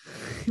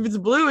If it's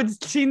blue,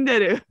 it's 死んで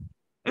る。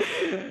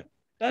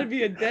That'd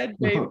be a dead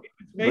baby.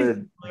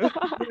 Red.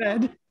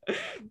 Red.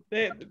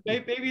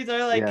 Babies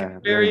are like Yeah,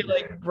 very red.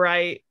 like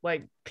bright,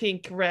 like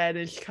pink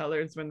reddish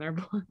colors when they're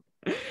born.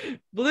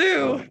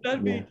 Blue,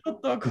 that'd be ちょっ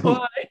と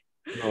怖い。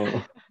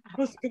No.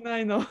 欲しくな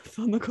いの、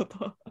そのこ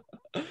と。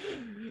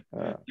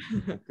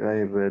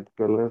Okay, red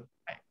color.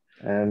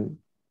 And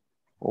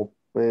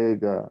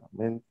opega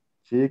means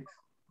cheeks.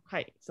 は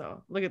い、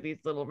so look at these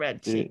little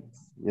red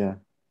cheeks. Yeah.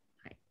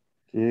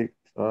 Cheeks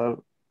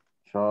are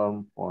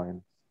charm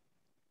points.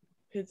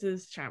 His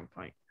is charm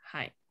point.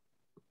 はい。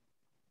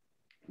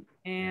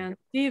And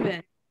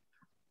Steven,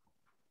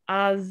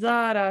 ア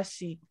ザラ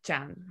シち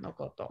ゃんの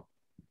こと。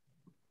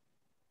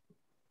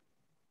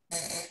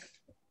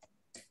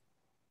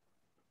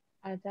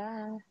アザ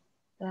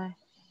ラ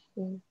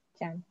シ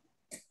ちゃん。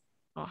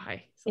あ、は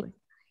い。そう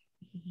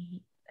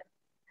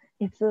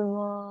いつ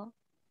も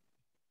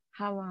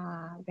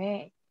浜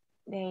辺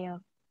で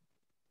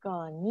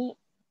横に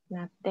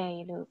なって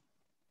いる。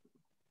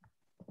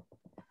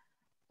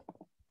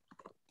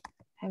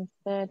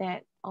Hamster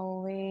that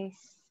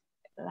always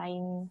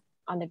lying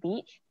on the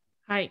beach.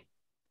 はい。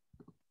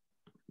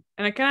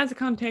And it kind of has a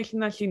connotation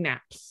that she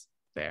naps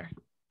there.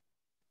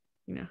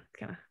 You know,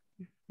 kind of.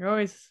 You're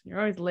always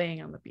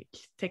laying on the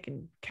beach,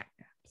 taking cat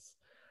naps.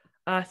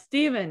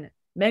 Steven,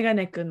 メガ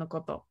ネくんの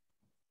こと。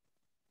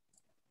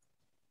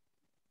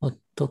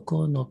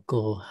男の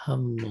子ハ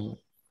ム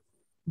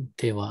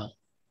では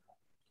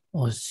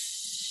お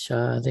し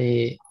ゃ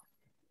れ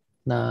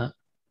なん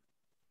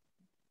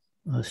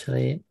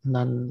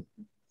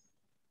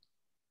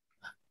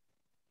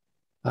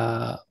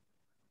バ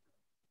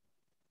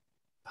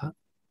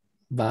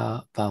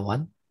ーワ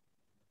ン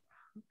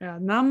Yeah,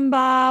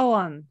 number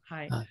one.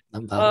 Hi.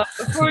 Number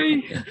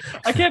one.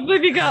 I can't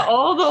believe you got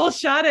all the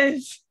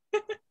oshares.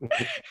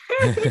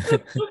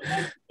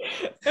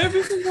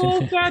 Every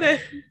single oshare,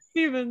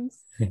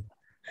 Stevens.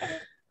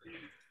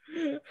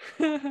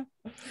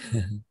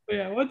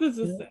 Yeah, what does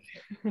this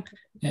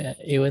say?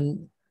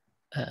 Even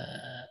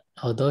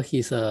although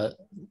he's a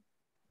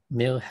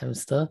male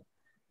hamster,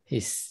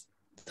 he's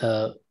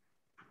the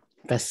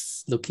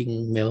best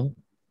looking male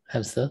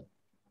hamster.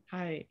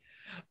 Hi.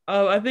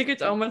 I think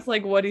it's almost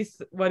like what he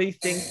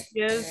thinks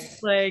he is.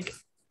 Like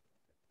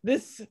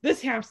this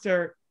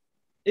hamster,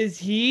 is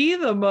he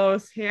the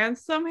most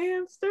handsome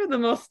hamster, the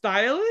most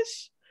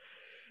stylish?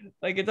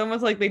 Like it's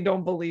almost like they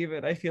don't believe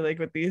it. I feel like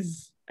with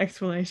these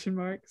exclamation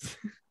marks.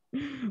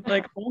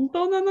 Like 本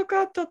当なの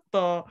かちょっ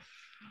と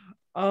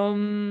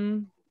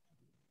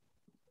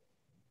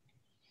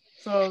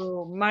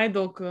So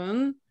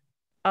Maido-kun,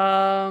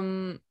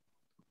 I'm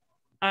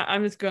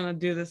just gonna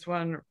do this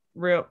one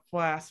real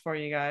fast for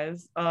you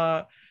guys.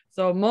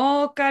 So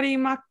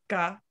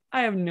mokarimakka,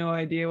 I have no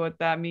idea what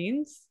that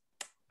means.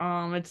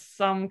 It's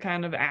some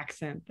kind of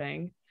accent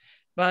thing.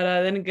 But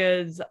then it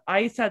goes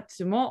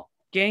aisatsu mo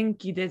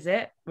genki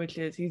desu, which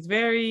is he's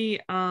very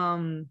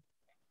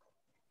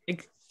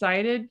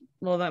excited.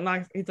 Well, that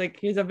not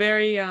he's a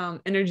very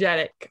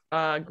energetic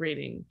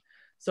greeting.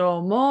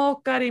 So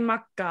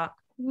mokarimakka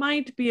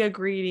might be a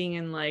greeting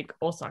in like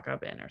Osaka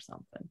Ben or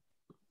something.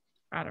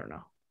 I don't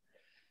know.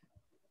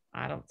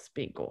 I don't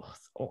speak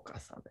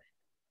Okasabe.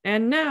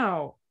 And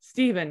now,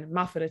 Stephen,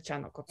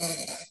 Mafura-chan no koto.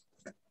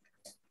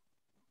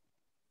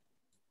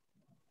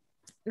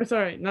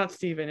 Sorry, not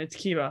Stephen, it's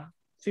Kiba.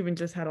 Stephen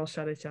just had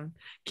Oshare-chan.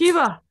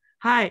 Kiba!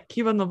 Hi,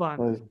 Kiba no ban.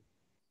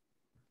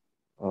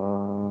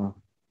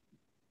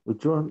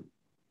 Which one?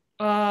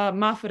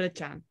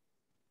 Mafura-chan.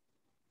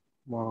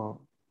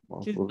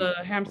 She's the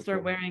hamster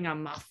okay. wearing a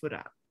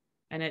mafura.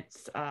 And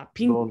it's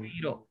pink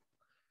hiro.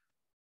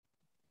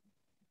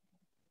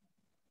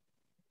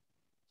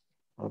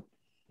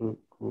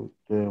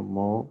 Atsukute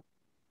mo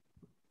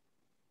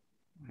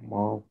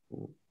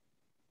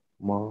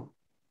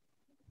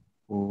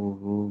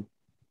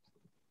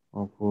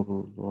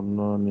mafuru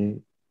donna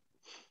ni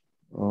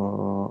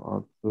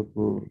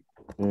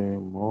atsukute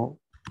mo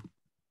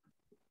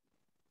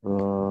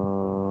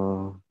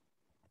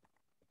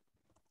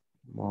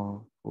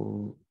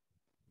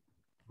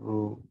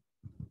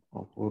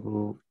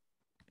mafuru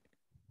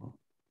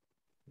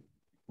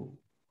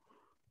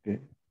okay.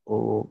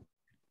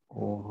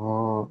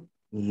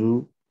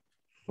 Ohazu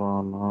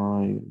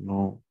sanai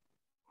no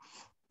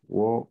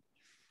wo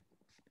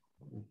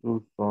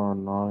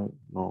sanai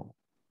no.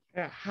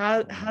 Yeah,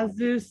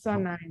 hazu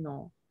sanai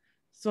no.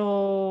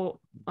 So,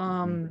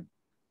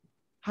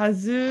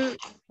 hazu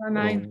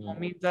sanai no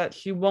means that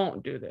she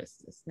won't do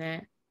this,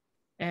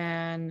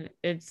 and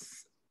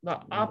it's the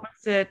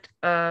opposite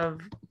of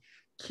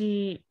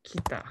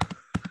kita.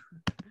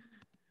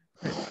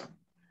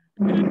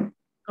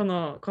 こ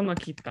の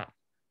kita.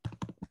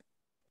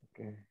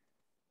 Okay.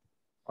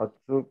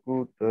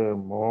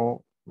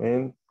 Atsukutemo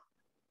means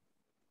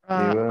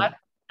even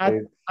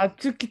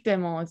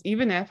Atsukitemo is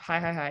even if,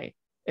 hi,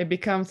 it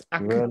becomes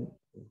akutsu.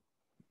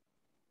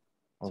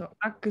 So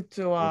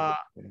akutsu wa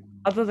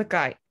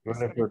atatakai.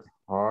 Even if it's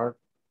hard.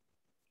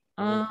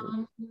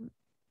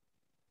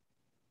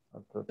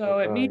 So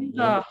it means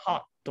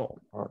hot.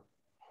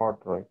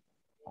 Hot, right?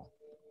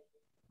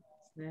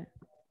 Yeah.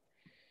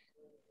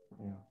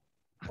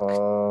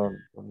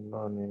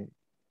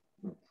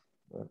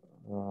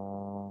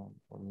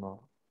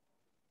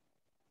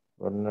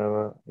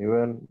 Whenever,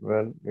 even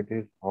when it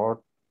is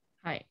hot.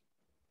 Hi.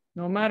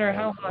 No matter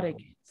how hot it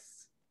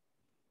gets.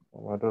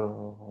 No matter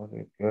how hot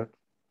it gets.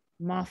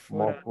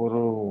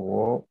 Mafuru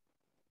wo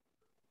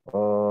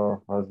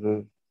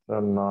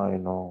hazusanai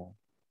no.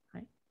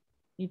 Hi.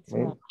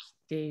 Itsumo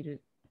shiteiru.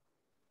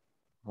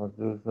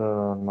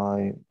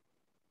 Hazusanai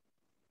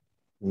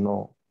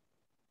no.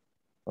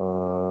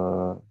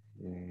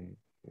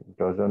 It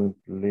doesn't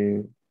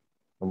leave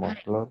the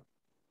muffler.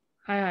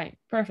 Hi.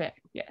 Perfect.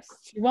 Yes.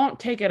 She won't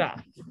take it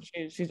off.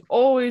 She's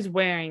always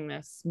wearing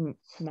this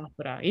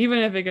mafura. Even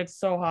if it gets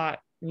so hot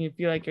and you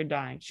feel like you're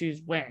dying,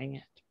 she's wearing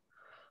it.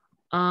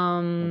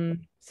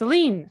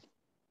 Celine,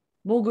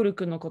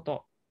 Moguru-kun no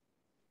koto.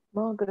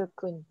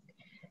 Moguru-kun,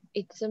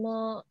 いつ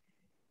も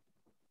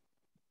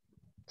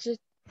土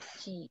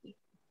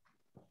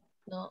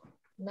の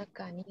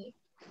中に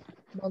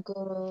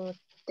潜っ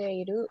て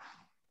いる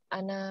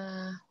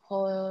穴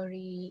掘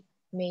り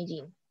名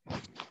人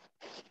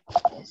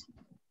です。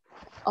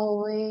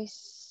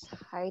Always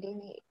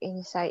hiding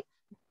inside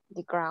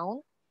the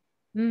ground.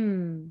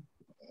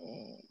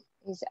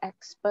 He's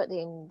expert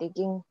in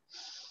digging.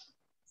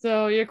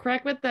 So you're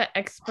correct with the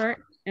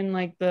expert in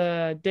like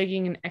the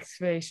digging and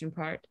excavation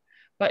part,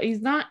 but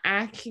he's not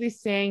actually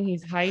saying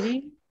he's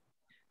hiding.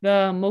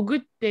 The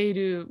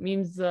mogutteru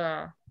means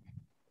kind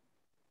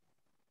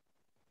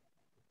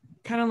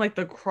of like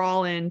the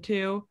crawl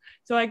into.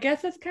 So I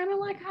guess it's kind of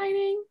like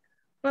hiding,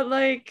 but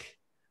like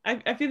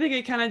I feel like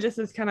it kind of just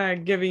is kind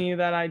of giving you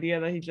that idea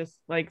that he just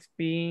likes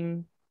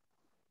being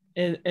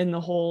in the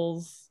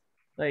holes.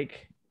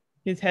 Like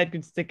his head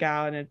could stick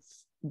out and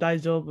it's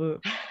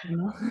daijoubu. You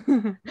know?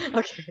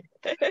 Okay.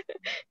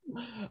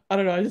 I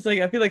don't know.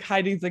 I feel like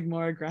hiding's like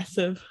more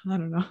aggressive. I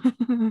don't know.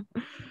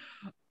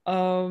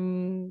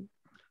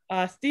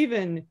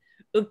 Steven,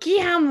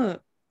 ukihamu,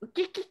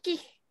 ukikiki.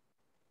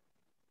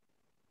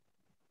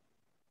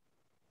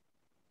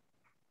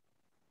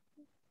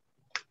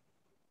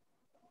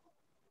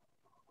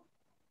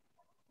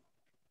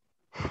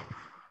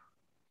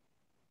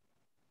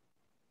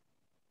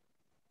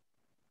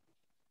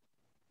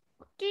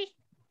 Okay.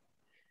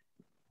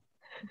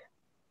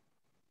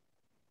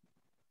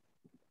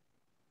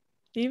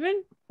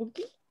 Steven,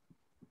 okay.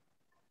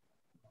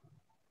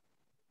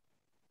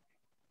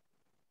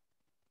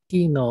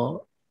 木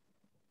の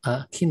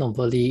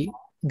ぼり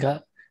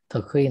が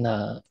得意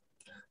な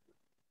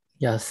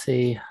野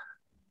生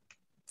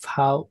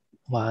派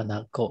は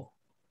何個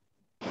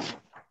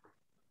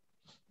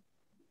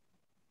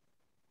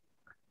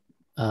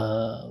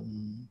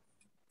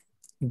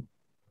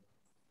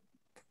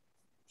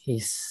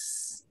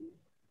He's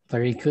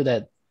very good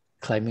at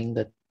climbing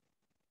the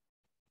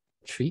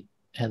tree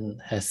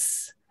and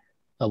has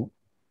a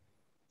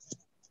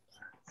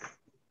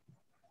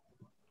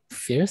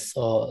fierce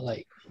or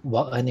like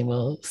wild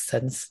animal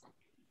sense.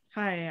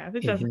 Hi, I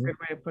think in that's a him. great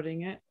way of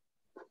putting it.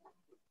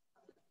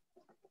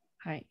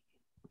 Hi.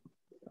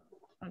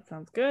 That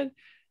sounds good.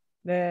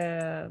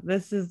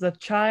 This is the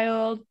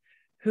child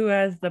who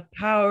has the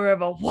power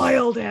of a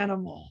wild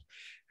animal.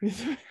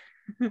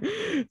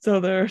 So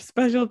their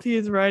specialty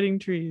is riding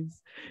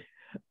trees.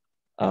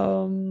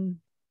 And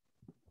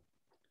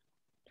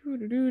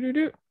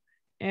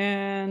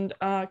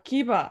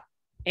Kiba,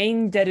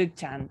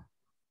 Angel-chan.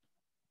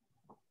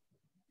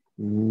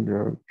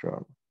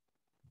 Angel-chan.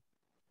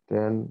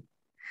 Then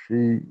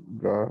she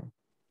got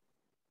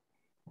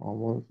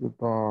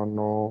Hamutaro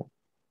no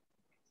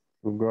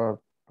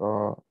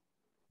Sugata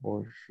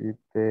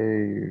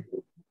Oshiteiru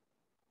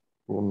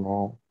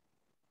no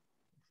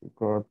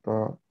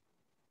Sugata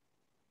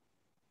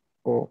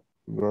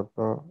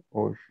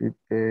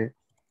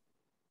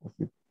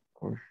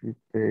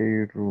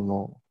Oshiteiru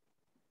no.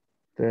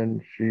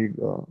 Then she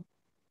got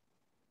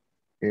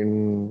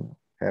in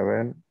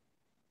heaven.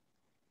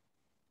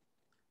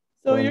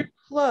 So you're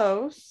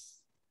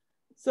close.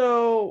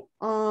 So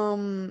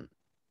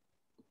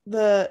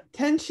the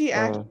tenshi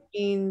actually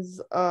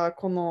means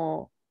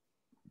kono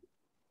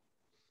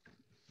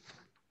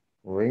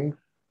Wings.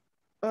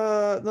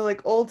 the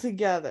like all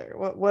together.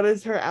 What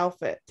does her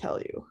outfit tell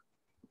you?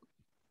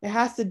 It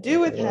has to do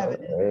with heaven.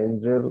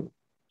 Angel.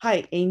 は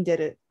い、エンジェ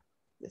ル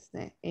です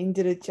ね。エン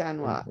ジェルちゃ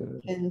んは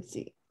天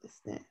使で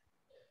すね。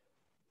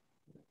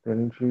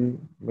Tenshi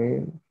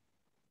mean,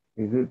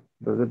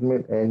 does it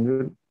mean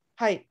angel?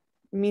 はい、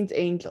means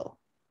angel.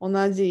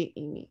 同じ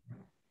意味。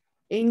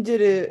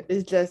Angel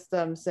is just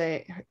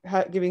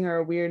giving her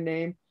a weird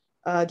name.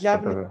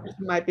 Japanese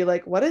person might be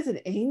like, what is an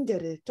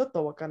angel? ちょっ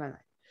とわからな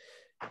い。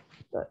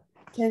But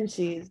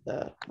tenshi is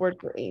the word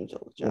for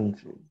angel.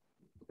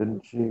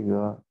 Tenshi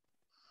ga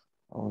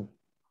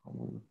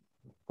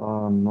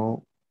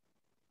no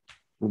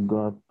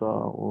sugata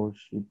o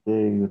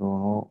shiteiru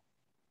no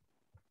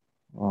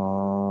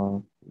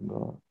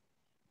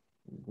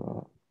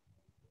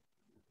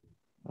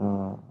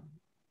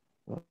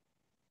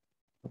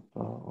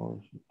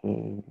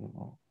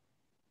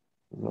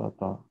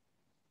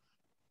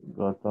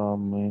Sugata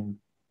means.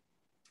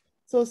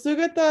 So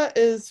sugata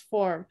is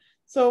form.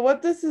 So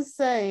what this is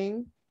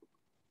saying,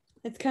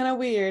 it's kind of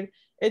weird.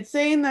 It's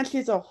saying that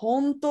she's a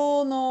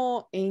honto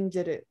no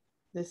angel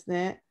です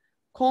ね。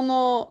こ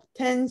の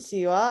天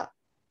使は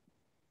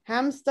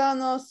ハムスター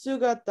の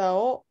姿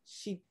を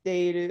知って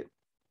いる。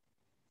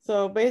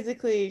So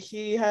basically,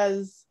 she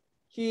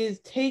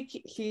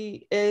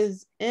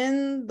is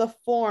in the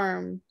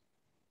form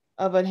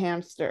of a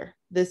hamster,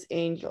 this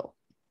angel.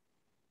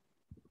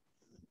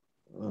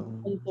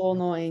 本当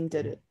のエンジ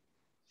ェル.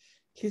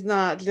 She's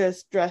not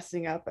just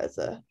dressing up as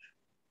a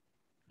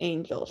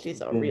angel.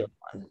 She's a real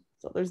one.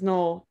 So there's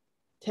no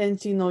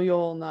tenshi no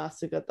yo na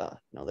sugata.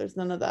 No, there's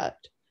none of that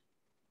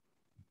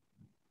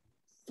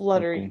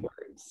fluttery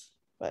words.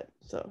 But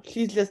so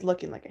she's just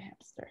looking like a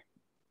hamster.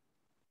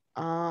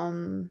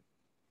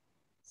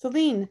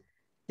 Celine,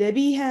 デ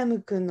ビーハ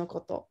ム君の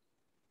こと。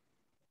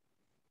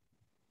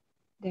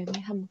デビ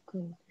ーハム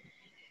君。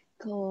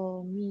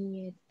こう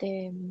見え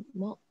て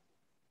も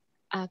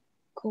悪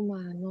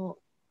魔の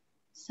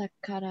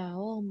力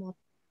を持っ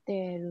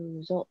て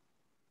るぞ。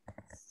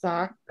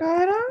力？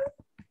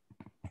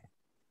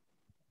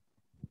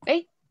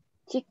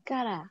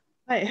力。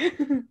はい。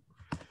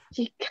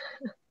力。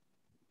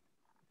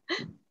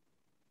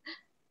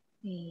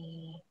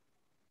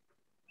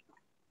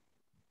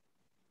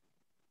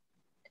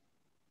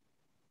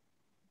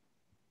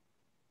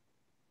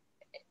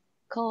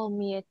こう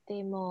見え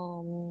て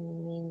も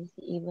means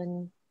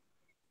even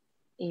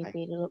if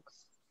it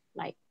looks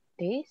like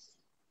this.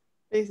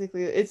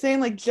 Basically, it's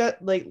saying like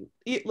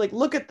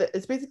look at this.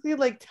 It's basically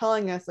like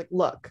telling us like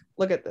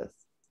look at this.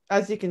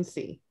 As you can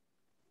see,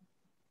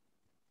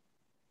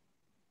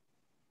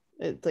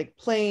 it's like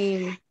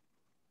plain.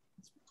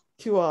 It's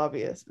too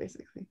obvious,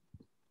 basically.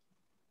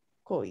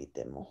 こう言っ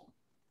ても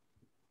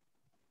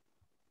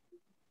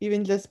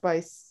even just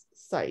by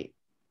sight.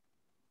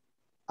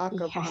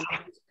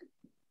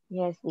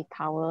 Yes, the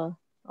power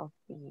of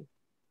the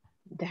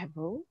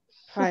devil.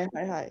 はい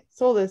はいはい。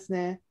そうです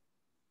ね。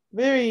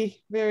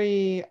Very,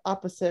 very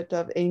opposite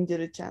of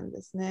Angel-chan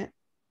ですね。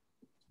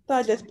So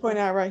I just point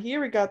out right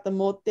here, we got the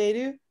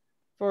motteru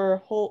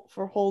for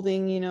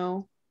holding,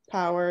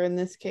 power in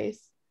this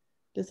case.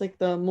 Just like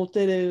the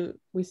motteru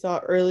we saw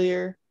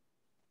earlier.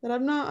 That I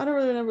don't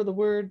really remember the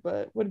word,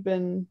 but would have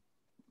been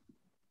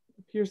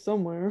here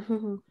somewhere.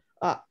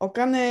 お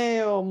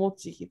金を持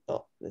ち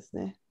人です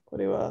ね。こ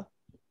れは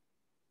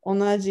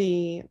同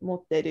じ持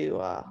ってる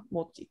は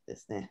持ちで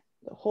すね。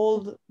To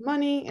hold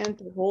money and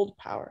to hold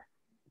power.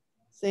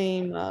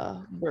 Same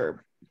verb.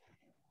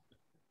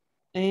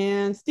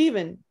 And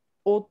Steven,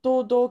 お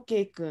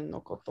届けくん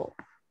のこと。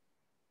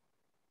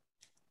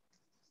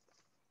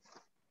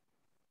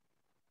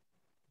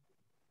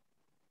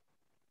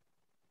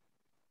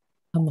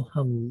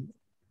Ham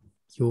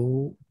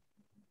yu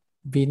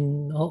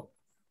bin o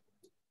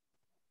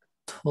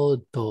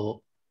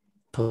todokete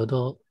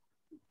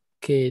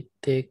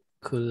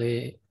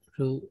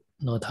kureru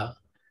no da.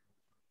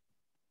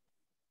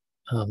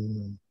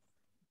 Ham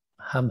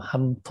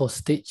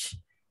postage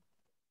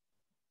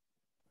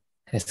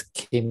has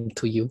came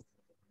to you.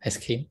 Has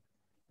came.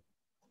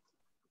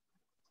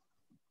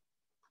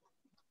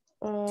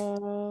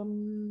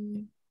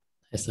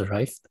 Has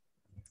arrived.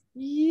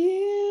 Yeah.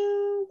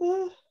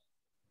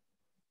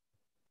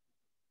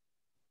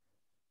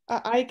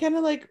 I kind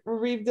of like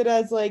read it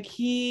as like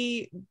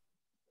he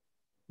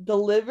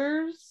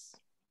delivers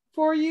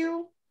for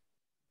you,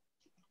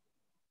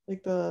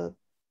 like the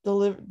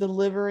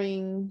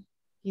delivering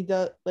he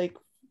does like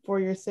for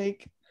your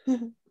sake.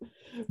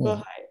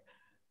 But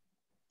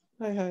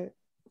hi.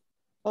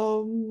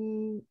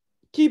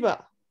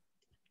 Kiba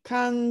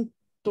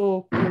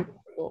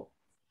kantoku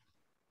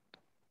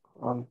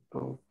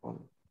Anto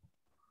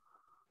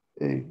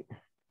e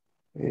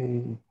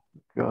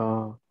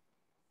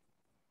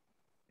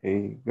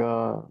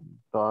ga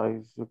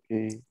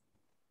daisuke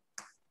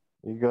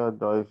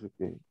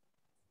daisuke.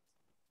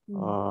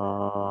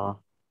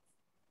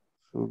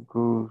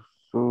 Sugu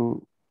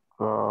sugaoto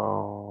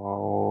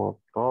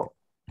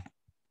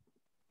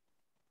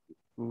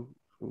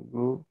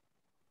sugu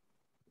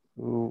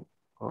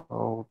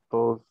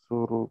sugaoto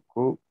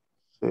suruku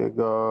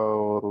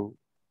segaoru.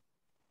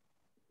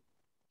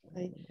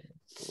 はい。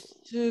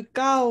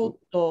使おう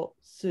と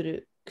す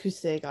る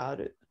癖があ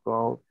る。使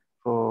おう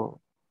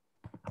と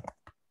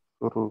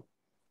する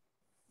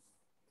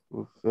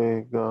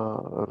癖があ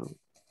る。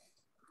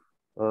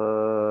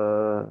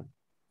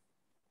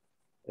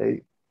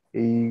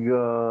映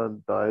画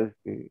大好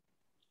き。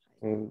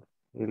And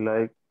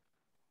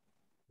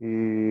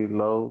he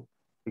loves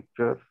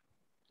pictures,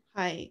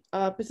 はい。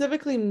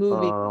specifically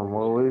movie.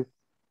 movies.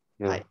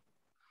 は Yeah. い。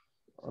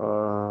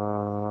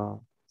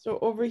So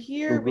over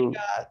here we Sugu.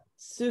 got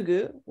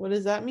sugu. What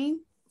does that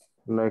mean?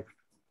 Next.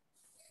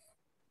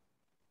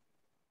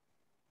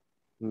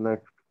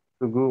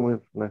 Sugu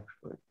means next.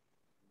 Right?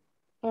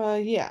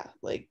 Yeah,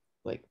 like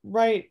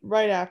right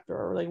after,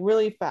 or like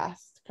really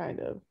fast,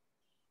 kind of.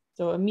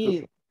 So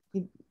immediately,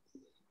 he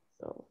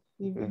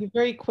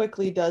very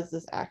quickly does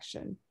this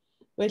action,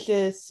 which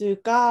is ス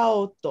カ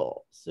ウ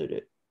トす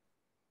る.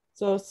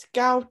 So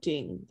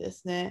scouting で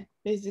すね.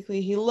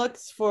 Basically, he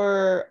looks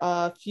for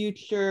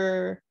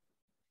future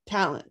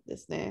talent で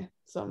すね.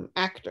 Some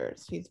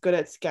actors. He's good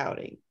at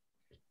scouting.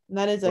 And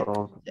that is a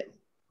kuse.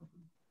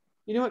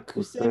 You know what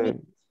kuse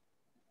means?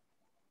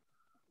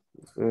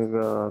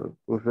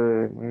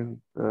 Kuse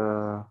means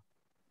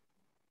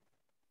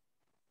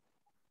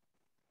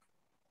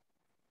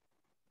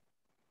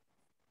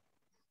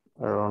I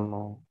don't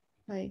know.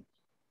 Hi.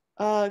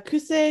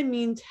 Kuse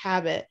means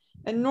habit.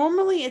 And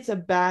normally it's a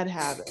bad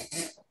habit.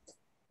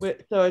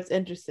 So it's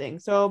interesting.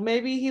 So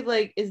maybe he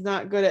like is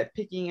not good at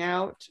picking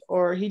out,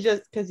 or he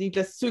just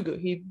sugu.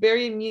 He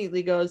very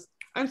immediately goes,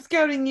 "I'm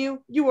scouting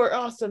you. You are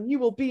awesome. You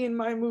will be in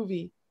my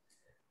movie."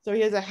 So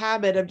he has a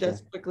habit of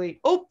just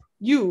quickly, "Oh,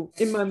 you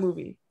in my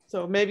movie."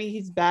 So maybe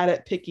he's bad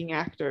at picking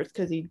actors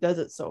because he does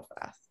it so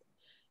fast.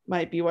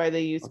 Might be why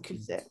they use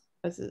kuse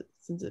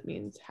since it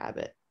means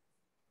habit.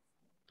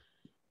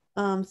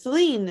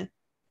 Celine,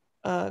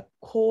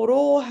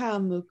 koro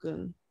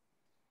hamukun,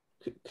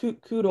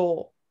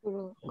 kuro.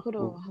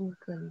 黒ハム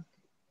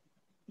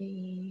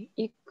君、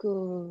行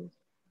く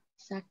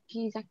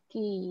先々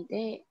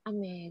で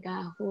雨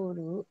が降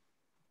る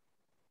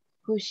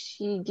不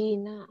思議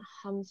な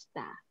ハムス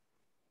タ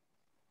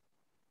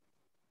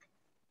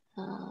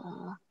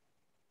ー。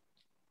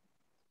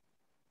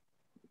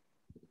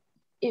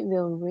It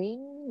will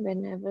rain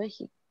whenever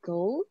he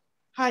goes.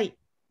 はい。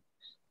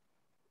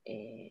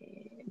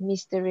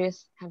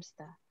Mysterious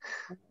hamster.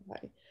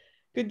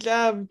 Good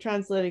job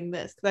translating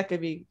this. That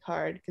could be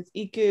hard because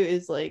iku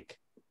is like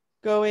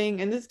going,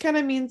 and this kind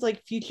of means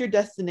like future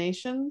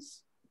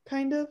destinations,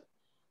 kind of.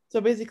 So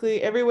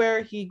basically,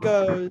 everywhere he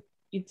goes,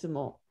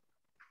 itsumo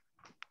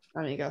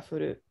雨が降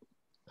る。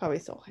かわい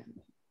そう。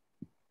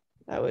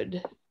That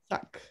would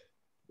suck.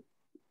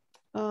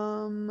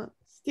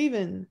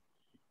 Steven,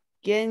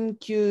 元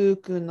気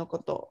くんのこ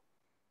と。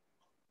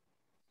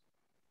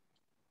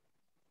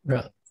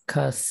落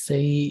花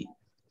生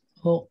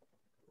を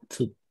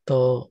ずっ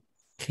と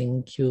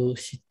研究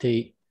し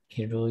て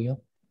いる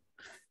よ。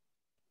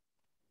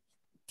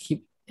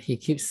He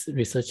keeps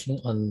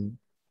researching on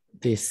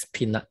this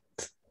peanut.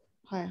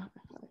 はいはいは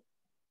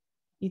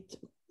い。い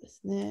つもで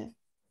すね。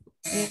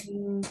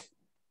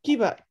キ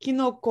バ、キ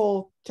ノ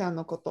コちゃん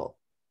のこと。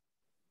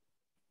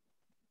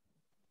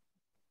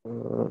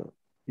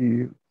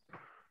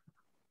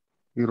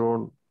い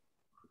ろ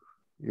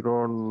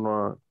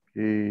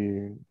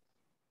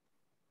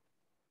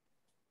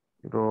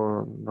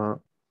んな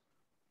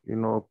キ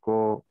ノ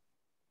コ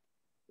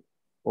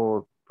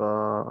を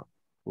た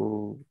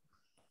く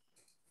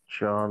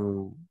さ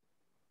ん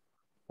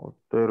持っ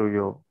てる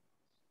よ。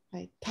は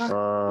い。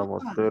持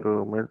って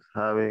る means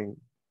having.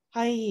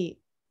 はい。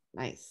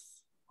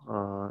Nice.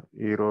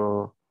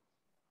 iro,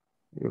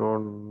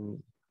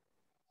 iron,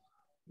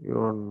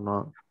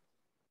 iron,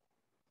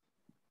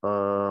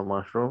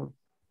 mushroom.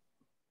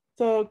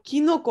 So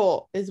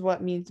kinoko is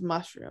what means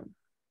mushroom,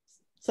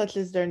 such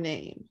as their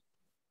name.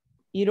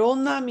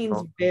 Ironna means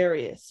Okay.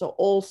 various, so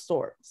all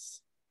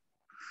sorts.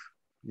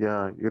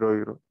 Yeah,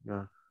 iro,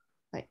 yeah.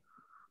 Right.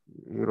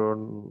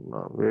 Iron,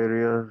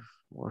 various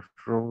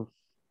mushrooms.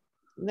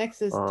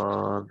 Next is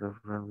Different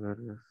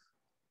various.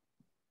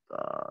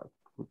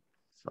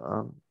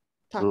 Takusan.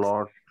 tax.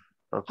 Lot.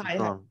 Hi.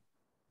 Takusan.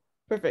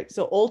 Perfect.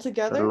 So all A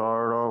together.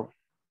 lot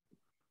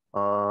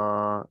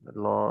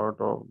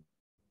of.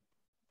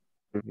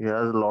 He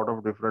has a lot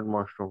of different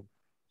mushrooms.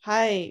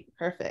 Hi.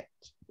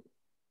 Perfect.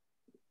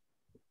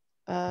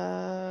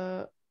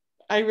 I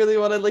really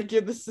want to like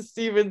give this to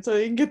Steven so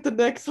he can get the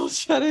next whole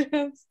shadow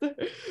hamster.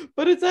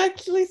 But it's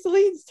actually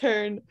Celine's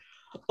turn.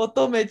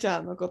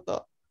 Otome-chan no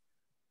koto.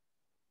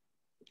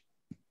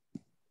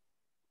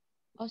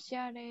 おし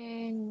ゃ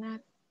れな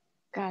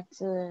か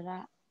つ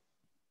ら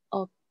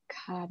を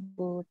か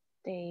ぶっ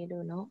てい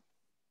るの。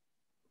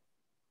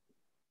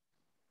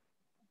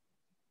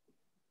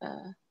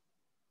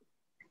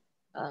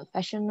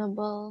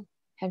Fashionable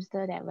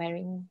hamster that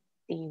wearing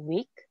the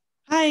wig.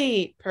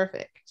 Hi.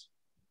 Perfect.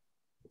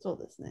 そう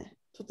ですね。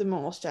とて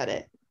もおしゃ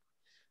れ。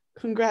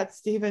Congrats,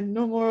 Steven.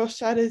 No more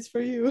shadows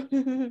for you.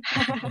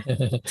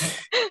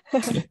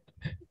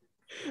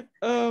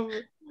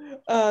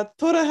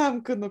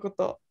 Toraham kun no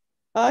koto.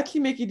 I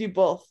can make you do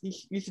both.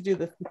 You should do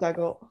the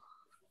futago.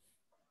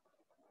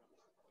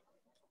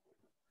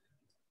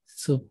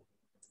 ス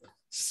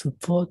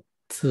ポー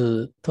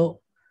ツ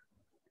と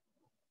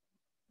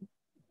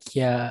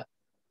ギャ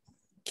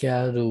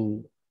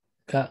ル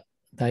が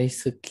大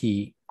好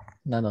き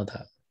なの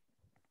だ。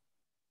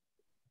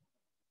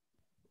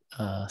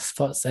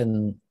Sports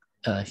and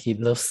he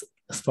loves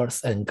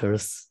sports and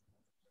girls.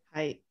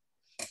 はい。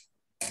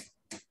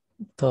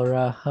ト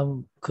ラハ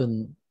ム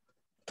君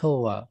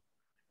とは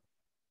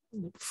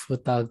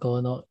双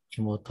子の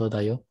妹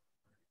だよ。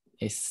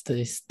Is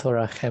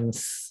Tora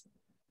Ham's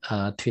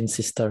twin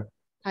sister?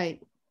 は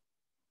い。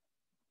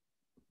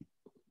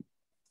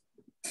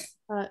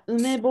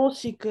梅干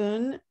しく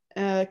ん、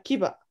牙。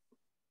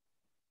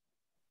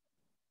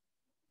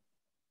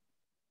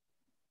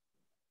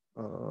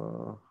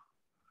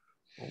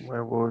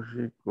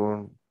Umeboshi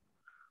kun.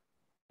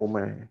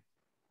 Umeboshi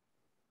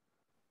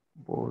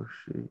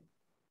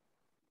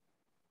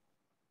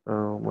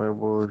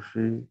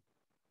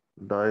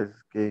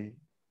daisuke.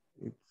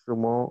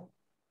 Itsumo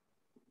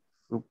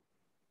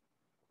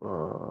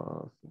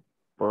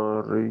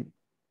supari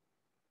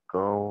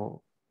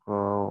kao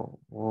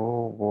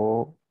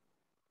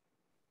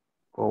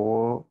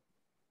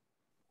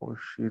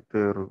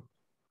oshiteru.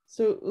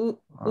 So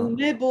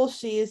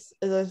umeboshi is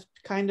a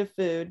kind of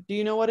food. Do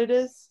you know what it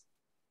is?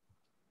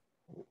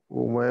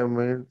 Ume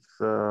means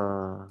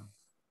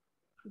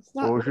It's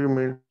not boshi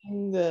means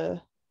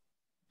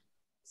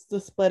the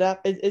split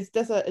up. It's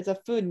just it's a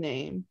food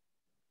name.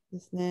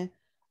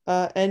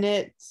 And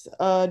it's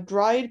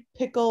dried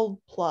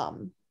pickled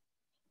plum.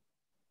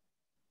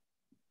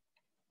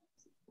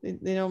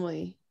 They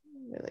normally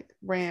they're like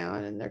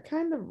round and they're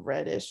kind of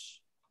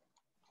reddish.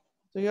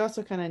 So you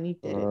also kind of need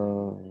it.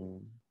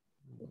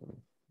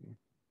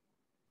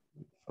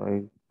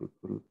 dried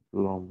pickled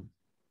plum.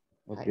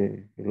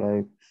 Okay, he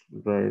likes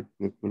dried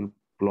pickled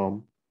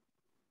plum.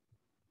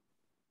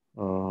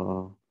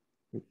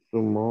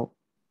 Itsumo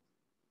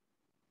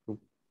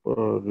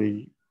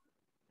supari.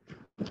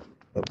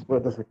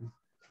 Wait a second.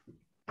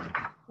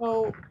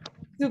 So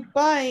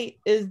supai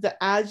is the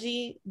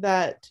aji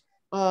that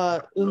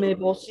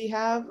umeboshi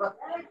have,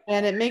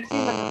 and it makes you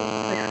like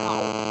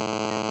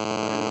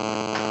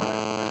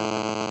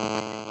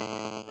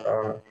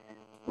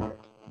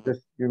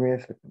Just give me a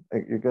second.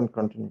 You can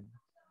continue.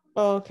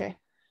 Oh, okay.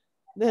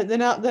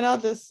 Then I'll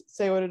just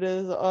say what it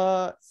is.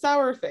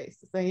 Sour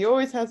face. He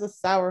always has a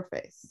sour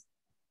face.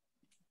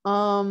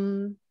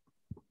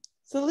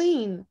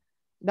 Celine,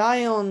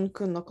 Lion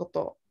kun no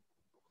koto.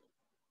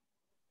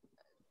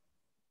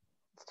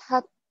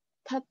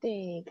 た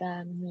て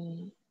が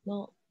み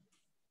の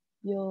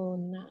よう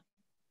な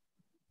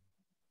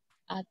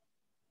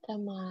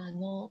頭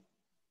の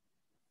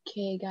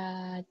毛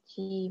が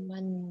自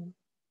慢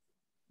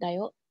だ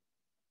よ。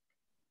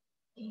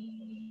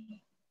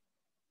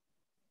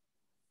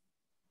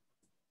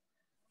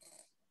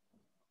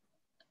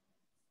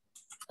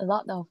A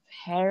lot of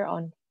hair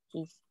on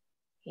his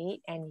head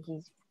and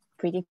he's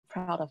pretty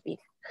proud of it.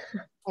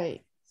 は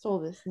い、そ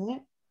うです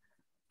ね。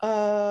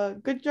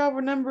Good job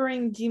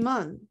remembering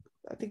Jiman.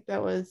 I think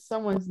that was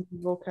someone's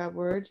vocab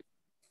word.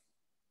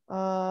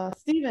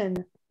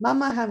 Steven,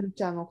 Mama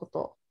Hamuchan no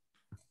koto.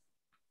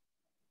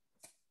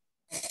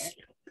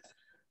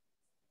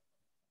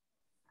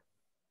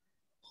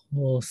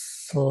 お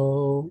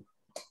掃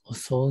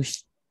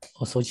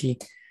除、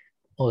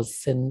お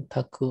洗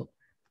濯、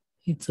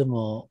いつ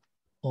も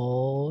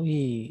多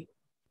い、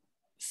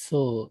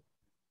そう、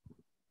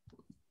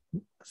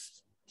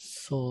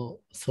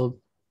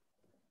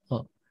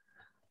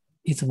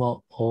いつ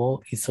もお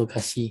忙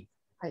しい。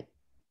はい。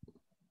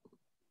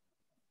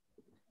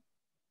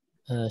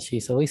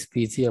She's always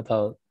busy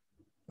about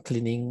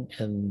cleaning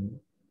and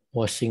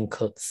washing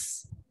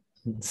clothes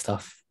and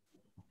stuff.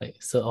 Like,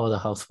 so all the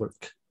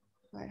housework.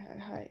 はいはい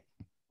はい。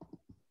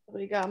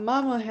We got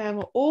Mama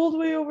Ham all the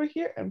way over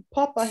here and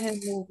Papa Ham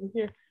over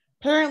here.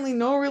 Apparently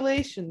no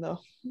relation though.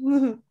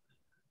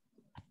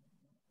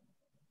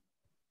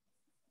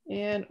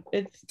 And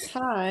it's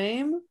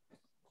time.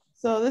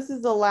 So this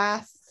is the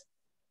last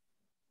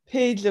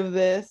page of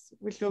this,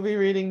 which we'll be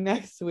reading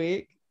next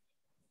week.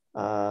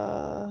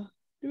 Do,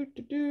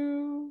 do,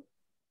 do.